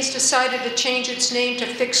Campaigns decided to change its name to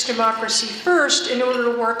Fixed Democracy First in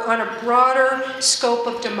order to work on a broader scope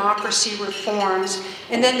of democracy reforms.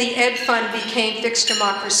 And then the Ed Fund became Fixed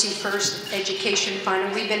Democracy First Education Fund,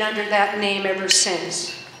 and we've been under that name ever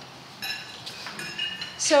since.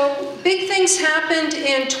 So big things happened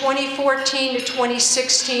in 2014 to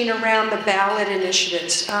 2016 around the ballot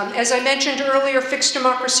initiatives. As I mentioned earlier, Fixed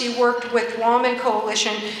Democracy worked with WAMEN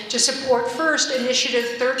Coalition to support first Initiative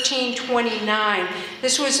 1329.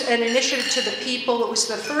 This was an initiative to the people. It was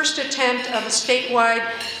the first attempt of a statewide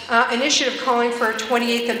initiative calling for a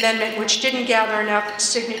 28th Amendment, which didn't gather enough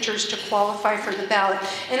signatures to qualify for the ballot.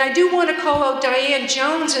 And I do want to call out Diane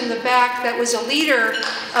Jones in the back that was a leader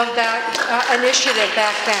of that initiative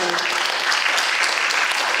back then.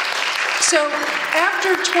 So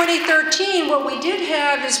after 2013, what we did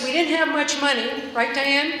have is we didn't have much money, right,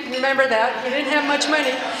 Diane? Remember that? We didn't have much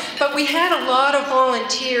money, but we had a lot of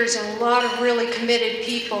volunteers and a lot of really committed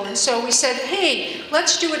people. And so we said, hey,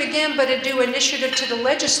 let's do it again, but do an initiative to the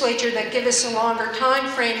legislature that give us a longer time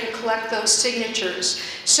frame to collect those signatures.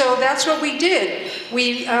 So that's what we did.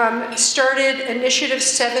 We started Initiative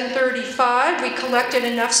 735. We collected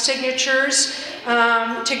enough signatures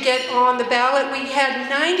to get on the ballot. We had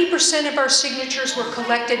 90% of our signatures were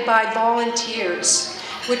collected by volunteers,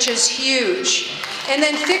 which is huge. And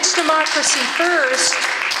then Fixed Democracy First,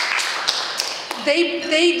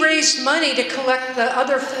 they raised money to collect the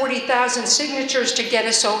other 40,000 signatures to get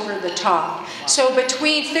us over the top. So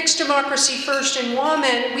between Fixed Democracy First and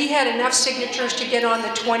WAMEN, we had enough signatures to get on the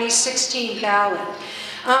 2016 ballot.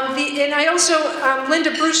 And I also,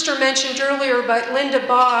 Linda Brewster mentioned earlier, but Linda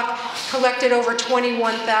Bach collected over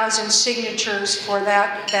 21,000 signatures for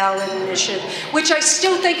that ballot initiative, which I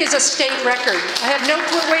still think is a state record. I have no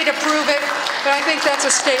way to prove it, but I think that's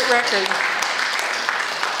a state record.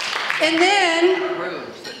 And then,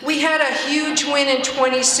 We had a huge win in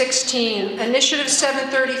 2016. Initiative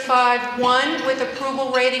 735 won with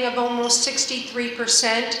approval rating of almost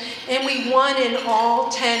 63%, and we won in all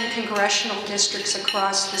 10 congressional districts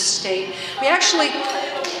across the state.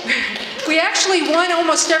 We actually won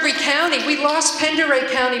almost every county. We lost Penderay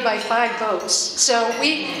County by 5 votes. So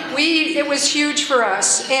it was huge for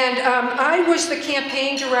us. And I was the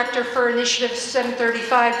campaign director for Initiative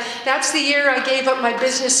 735. That's the year I gave up my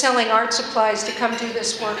business selling art supplies to come do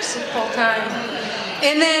this work full time.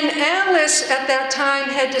 And then Alice at that time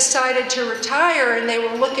had decided to retire, and they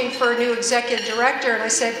were looking for a new executive director, and I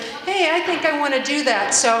said, hey, I think I want to do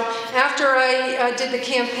that. So after I did the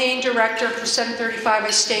campaign director for 735, I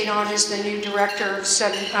stayed on as the new director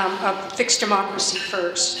of Fixed Democracy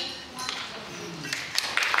First.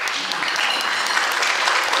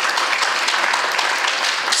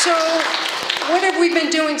 So what have we been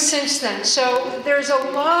doing since then? So there's a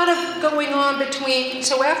lot of going on between,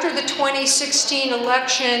 so after the 2016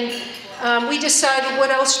 election, we decided what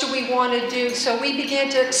else do we want to do, so we began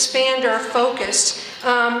to expand our focus.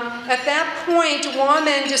 At that point,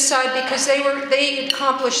 WAMEN decided, because they had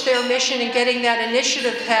accomplished their mission in getting that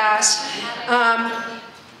initiative passed,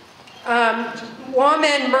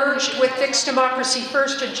 WAMEN merged with Fixed Democracy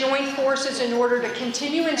First to join forces in order to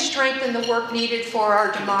continue and strengthen the work needed for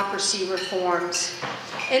our democracy reforms.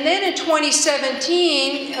 And then in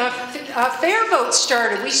 2017, Fair Vote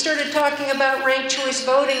started. We started talking about ranked choice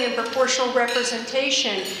voting and proportional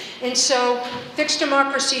representation. And so Fixed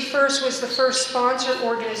Democracy First was the first sponsor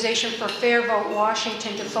organization for Fair Vote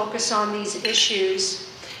Washington to focus on these issues.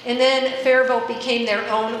 And then Fair Vote became their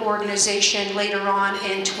own organization later on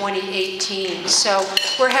in 2018. So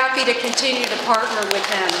we're happy to continue to partner with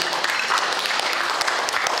them.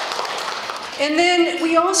 And then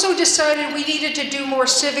we also decided we needed to do more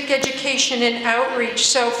civic education and outreach.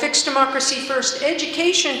 So Fixed Democracy First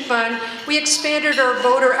Education Fund, we expanded our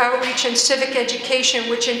voter outreach and civic education,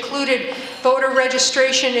 which included voter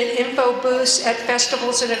registration and info booths at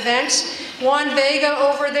festivals and events. Juan Vega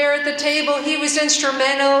over there at the table, he was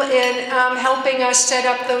instrumental in helping us set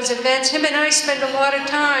up those events. Him and I spend a lot of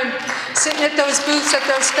time sitting at those booths at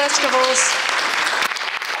those festivals.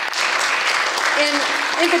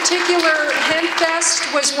 In particular,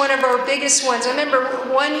 HempFest was one of our biggest ones. I remember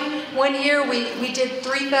one year we did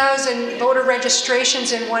 3,000 voter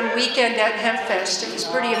registrations in one weekend at HempFest. It was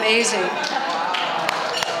pretty amazing.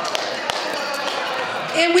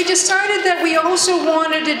 And we decided that we also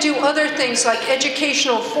wanted to do other things like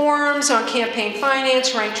educational forums on campaign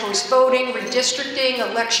finance, ranked choice voting, redistricting,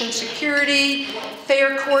 election security,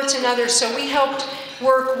 fair courts, and others. So we helped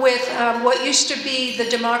work with what used to be the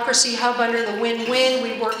Democracy Hub under the Win-Win.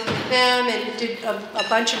 We worked with them and did a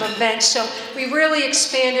bunch of events. So we really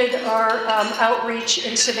expanded our outreach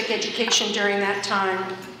in civic education during that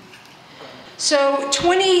time. So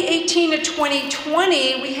 2018 to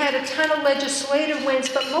 2020, we had a ton of legislative wins,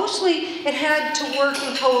 but mostly it had to work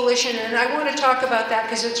in coalition, and I want to talk about that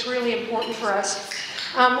because it's really important for us.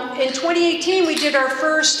 In 2018, we did our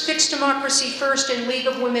first Fixed Democracy First and League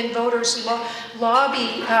of Women Voters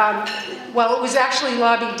lobby. Well, it was actually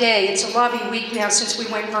lobby day. It's a lobby week now since we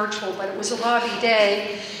went virtual, but it was a lobby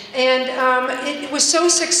day. And it was so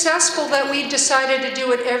successful that we've decided to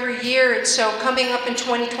do it every year. And so coming up in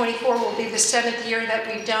 2024 will be the 7th year that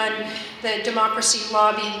we've done the Democracy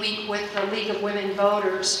Lobby Week with the League of Women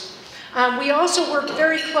Voters. We also worked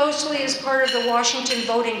very closely as part of the Washington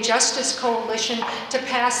Voting Justice Coalition to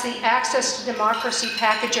pass the Access to Democracy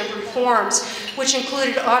package of reforms, which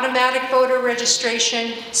included automatic voter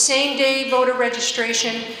registration, same-day voter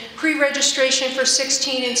registration, pre-registration for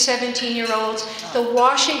 16 and 17-year-olds, the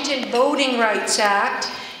Washington Voting Rights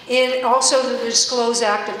Act, and also the Disclose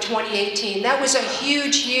Act of 2018. That was a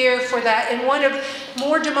huge year for that, and one of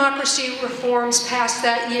more democracy reforms passed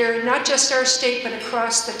that year, not just our state, but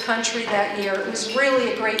across the country that year. It was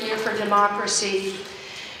really a great year for democracy.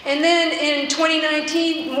 And then in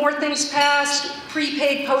 2019, more things passed.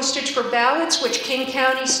 Prepaid postage for ballots, which King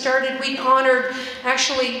County started. We honored,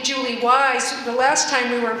 actually, Julie Wise, the last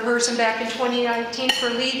time we were in person back in 2019 for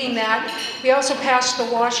leading that. We also passed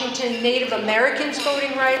the Washington Native Americans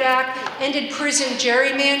Voting Rights Act, ended prison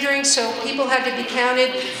gerrymandering, so people had to be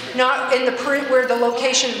counted not in where the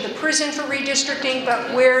location of the prison for redistricting,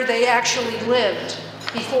 but where they actually lived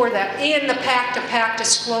before that, and the PAC-to-PAC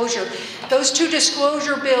disclosure. Those two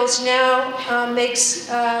disclosure bills now makes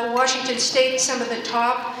Washington State some of the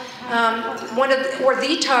top,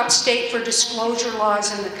 the top state for disclosure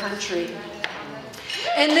laws in the country.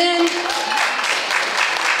 And then,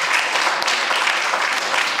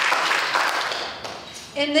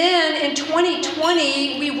 And then in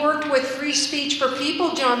 2020, we worked with Free Speech for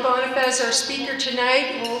People. John Bonifaz, our speaker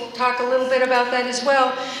tonight, we'll talk a little bit about that as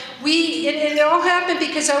well. It all happened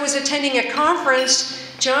because I was attending a conference.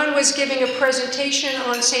 John was giving a presentation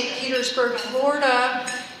on St. Petersburg, Florida,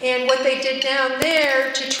 and what they did down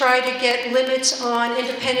there to try to get limits on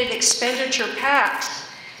independent expenditure passed.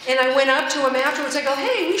 And I went up to him afterwards, I go,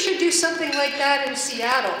 hey, we should do something like that in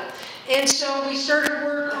Seattle. And so we started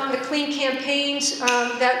work on the clean campaigns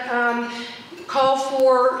that call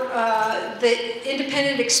for the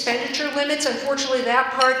independent expenditure limits. Unfortunately,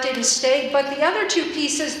 that part didn't stay. But the other two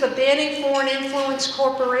pieces, the banning foreign influence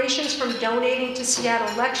corporations from donating to Seattle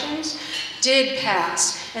elections, did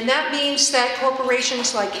pass. And that means that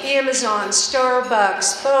corporations like Amazon,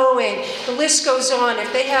 Starbucks, Boeing, the list goes on.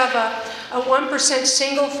 If they have a 1%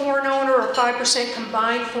 single foreign owner or 5%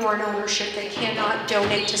 combined foreign ownership, they cannot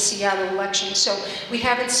donate to Seattle elections. So we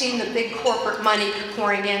haven't seen the big corporate money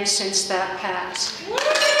pouring in since that passed.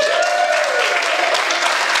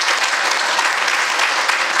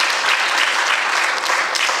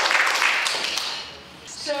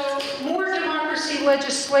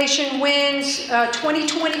 Legislation wins.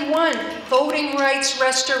 2021, voting rights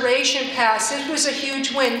restoration passed. This was a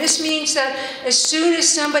huge win. This means that as soon as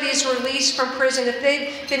somebody is released from prison, if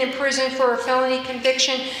they've been in prison for a felony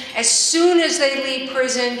conviction, as soon as they leave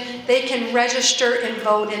prison, they can register and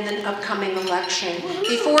vote in the upcoming election.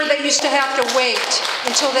 Before, they used to have to wait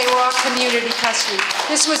until they were off community custody.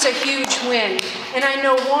 This was a huge win. And I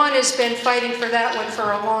know Juan has been fighting for that one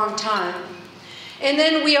for a long time. And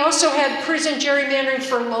then we also had prison gerrymandering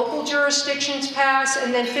for local jurisdictions pass,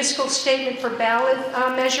 and then fiscal statement for ballot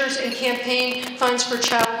measures and campaign funds for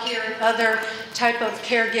child care and other type of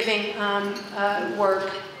caregiving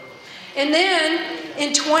work. And then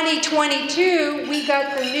in 2022, we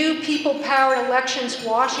got the new People-Powered Elections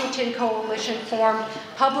Washington Coalition formed,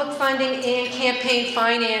 public funding and campaign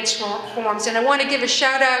finance forms. And I want to give a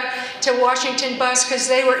shout out to Washington Bus because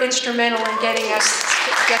they were instrumental in getting us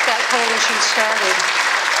get that coalition started.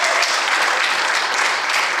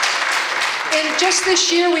 And just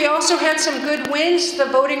this year, we also had some good wins. The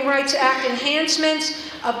Voting Rights Act enhancements,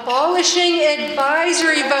 abolishing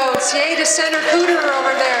advisory votes. Yay to Senator Cooter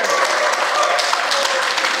over there.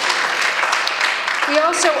 We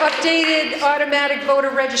also updated automatic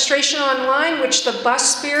voter registration online, which the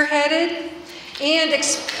bus spearheaded, and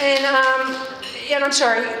I'm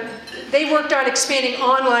sorry, they worked on expanding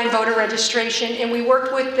online voter registration, and we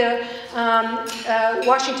worked with the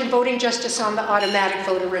Washington Voting Justice on the automatic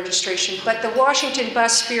voter registration. But the Washington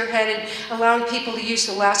bus spearheaded allowing people to use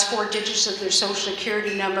the last 4 digits of their social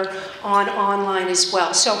security number on online as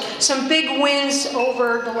well. So some big wins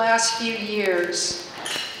over the last few years.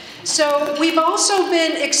 So we've also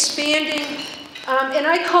been expanding, and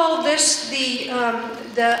I call this the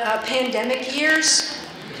pandemic years,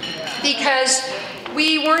 because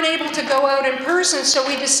we weren't able to go out in person, so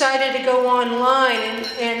we decided to go online,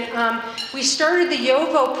 and we started the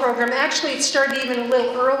YOVO program. Actually, it started even a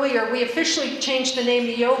little earlier. We officially changed the name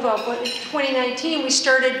to YOVO, but in 2019,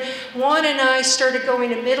 Juan and I started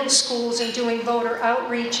going to middle schools and doing voter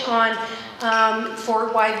outreach on for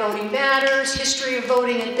why voting matters, history of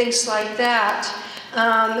voting, and things like that.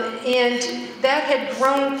 And that had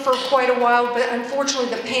grown for quite a while, but unfortunately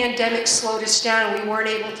the pandemic slowed us down. We weren't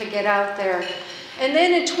able to get out there. And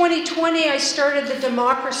then in 2020, I started the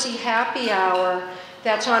Democracy Happy Hour.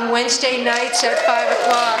 That's on Wednesday nights at 5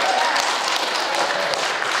 o'clock.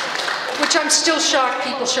 Which I'm still shocked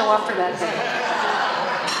people show up for that thing.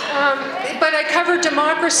 But I covered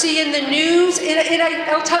democracy in the news.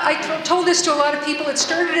 I told this to a lot of people. It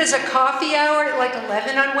started as a coffee hour at like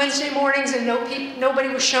 11 on Wednesday mornings, and nobody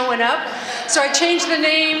was showing up. So I changed the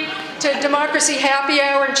name to Democracy Happy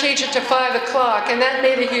Hour and changed it to 5 o'clock, and that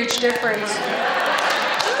made a huge difference.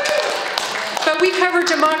 But we cover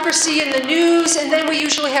democracy in the news, and then we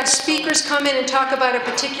usually have speakers come in and talk about a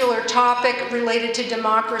particular topic related to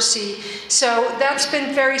democracy. So that's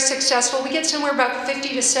been very successful. We get somewhere about 50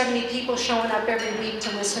 to 70 people showing up every week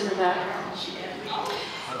to listen to that.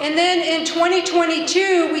 And then in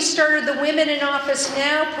 2022, we started the Women in Office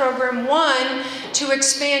Now Program 1 to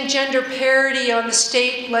expand gender parity on the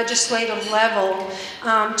state legislative level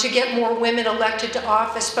to get more women elected to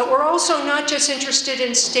office. But we're also not just interested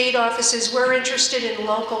in state offices, we're interested in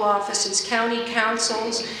local offices, county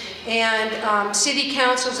councils, and city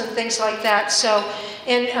councils and things like that. So,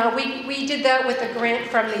 and we did that with a grant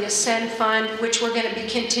from the Ascend Fund, which we're going to be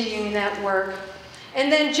continuing that work. And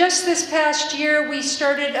then just this past year, we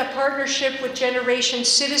started a partnership with Generation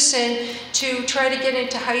Citizen to try to get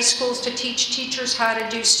into high schools to teach teachers how to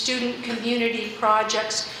do student community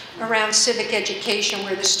projects around civic education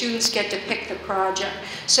where the students get to pick the project.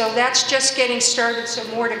 So that's just getting started, so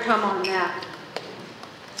more to come on that.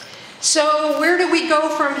 So where do we go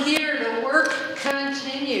from here? The work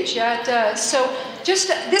continues. Yeah, it does. So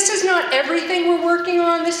this is not everything we're working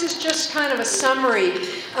on. This is just kind of a summary.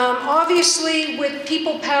 Obviously, with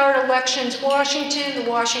people-powered elections, Washington, the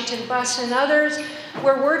Washington Bus, and others,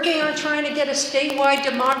 we're working on trying to get a statewide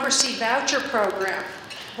democracy voucher program.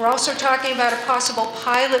 We're also talking about a possible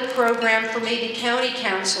pilot program for maybe county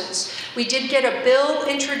councils. We did get a bill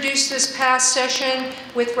introduced this past session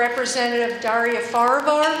with Representative Daria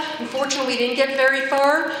Farivar. Unfortunately, we didn't get very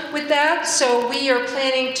far with that, so we are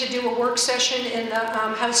planning to do a work session in the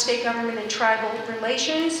House State Government and Tribal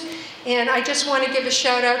Relations. And I just want to give a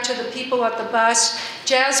shout out to the people at the bus.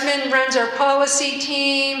 Jasmine runs our policy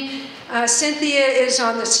team. Cynthia is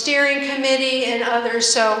on the steering committee and others,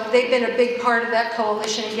 so they've been a big part of that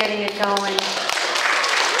coalition and getting it going.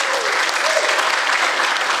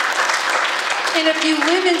 And if you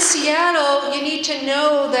live in Seattle, you need to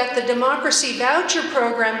know that the Democracy Voucher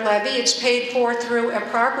Program levy, it's paid for through a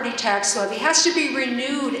property tax levy, has to be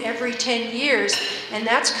renewed every 10 years. And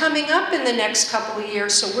that's coming up in the next couple of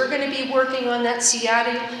years. So we're going to be working on that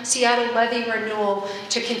Seattle levy renewal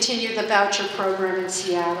to continue the voucher program in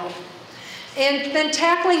Seattle. And then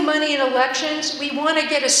tackling money in elections, we want to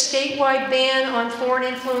get a statewide ban on foreign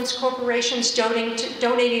influence corporations donating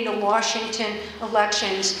to Washington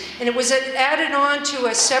elections. And it was added on to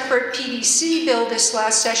a separate PDC bill this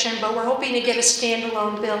last session, but we're hoping to get a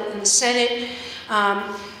standalone bill in the Senate.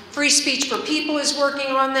 Free Speech for People is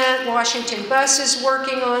working on that, Washington Bus is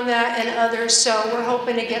working on that, and others, so we're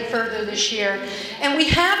hoping to get further this year. And we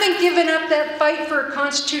haven't given up that fight for a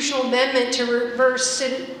constitutional amendment to reverse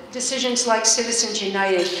decisions like Citizens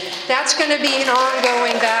United. That's going to be an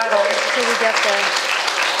ongoing battle until we get there.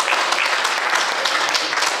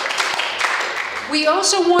 We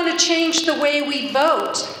also want to change the way we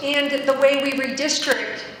vote and the way we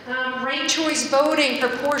redistrict. Ranked choice voting,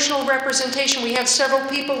 proportional representation. We have several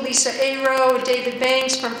people, Lisa Aero, David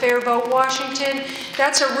Banks from Fair Vote Washington.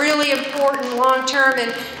 That's a really important long-term,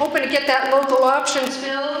 and hoping to get that local options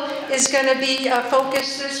bill is going to be a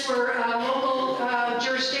focus this where local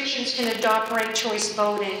jurisdictions can adopt ranked choice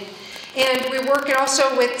voting. And we're working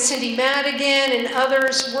also with Cindy Madigan and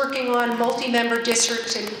others working on multi-member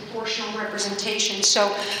districts and proportional representation.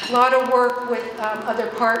 So a lot of work with other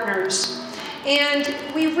partners. And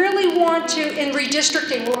we really want to, in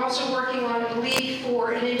redistricting, we're also working on a lead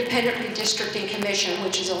for an independent redistricting commission,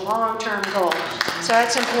 which is a long-term goal. So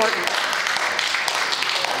that's important.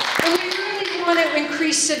 And we really want to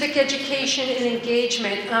increase civic education and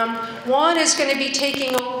engagement. Juan is going to be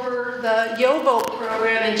taking over the YOVO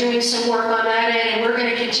program and doing some work on that end, and we're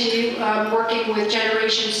going to continue working with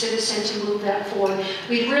Generation Citizen to move that forward.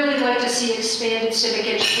 We'd really like to see expanded civic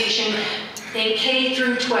education in K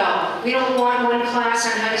through 12. We don't want one class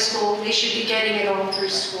in high school. They should be getting it all through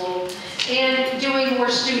school. And doing more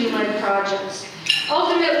student-led projects.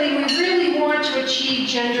 Ultimately, we really want to achieve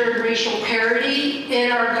gender and racial parity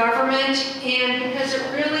in our government, and because it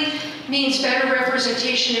really means better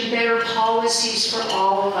representation and better policies for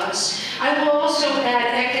all of us. I will also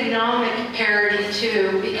add economic parity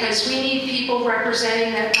too, because we need people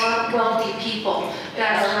representing that aren't wealthy people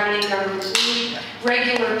that are running government. We need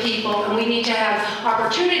regular people, and we need to have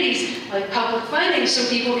opportunities like public funding so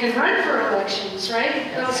people can run for elections,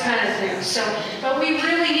 right? Those kind of things. So, but we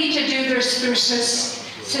really need to do this through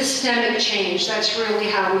systemic change. That's really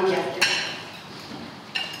how we get there.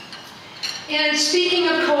 And speaking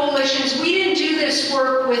of coalitions, we didn't do this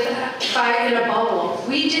work in a bubble.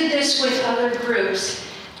 We did this with other groups.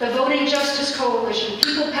 The Voting Justice Coalition,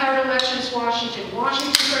 People Powered Elections Washington,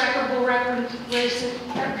 Washington for Equitable Representation,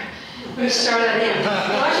 Washington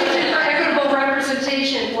for Equitable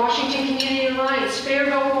Representation, Washington Community Alliance, Fair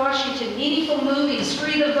Vote Washington, Meaningful Movies,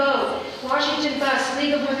 Free the Vote, Washington Bus,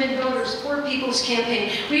 League of Women Voters, Poor People's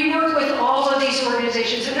Campaign. We work with all of these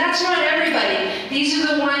organizations, and that's not everybody. These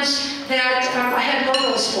are the ones that I had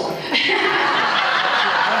logos for.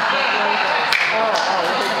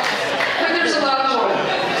 But there's a lot more.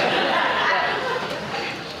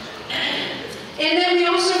 And then we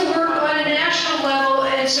also work on a national level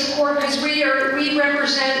and support, because we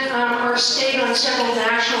represent our state on several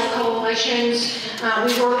national coalitions.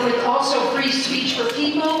 We work with also Free Speech for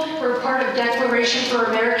People. We're part of Declaration for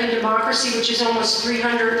American Democracy, which is almost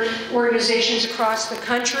 300 organizations across the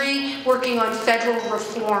country working on federal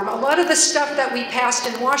reform. A lot of the stuff that we passed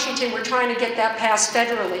in Washington, we're trying to get that passed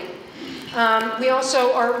federally. We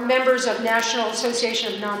also are members of National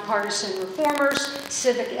Association of Nonpartisan Reformers,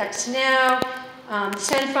 Civic X Now,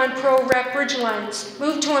 Send Fund Pro, Rep, Bridge Alliance,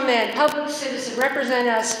 Move to Amend, Public Citizen, Represent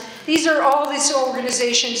Us. These are all these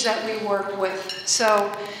organizations that we work with.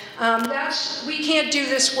 So we can't do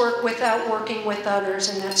this work without working with others,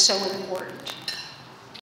 and that's so important.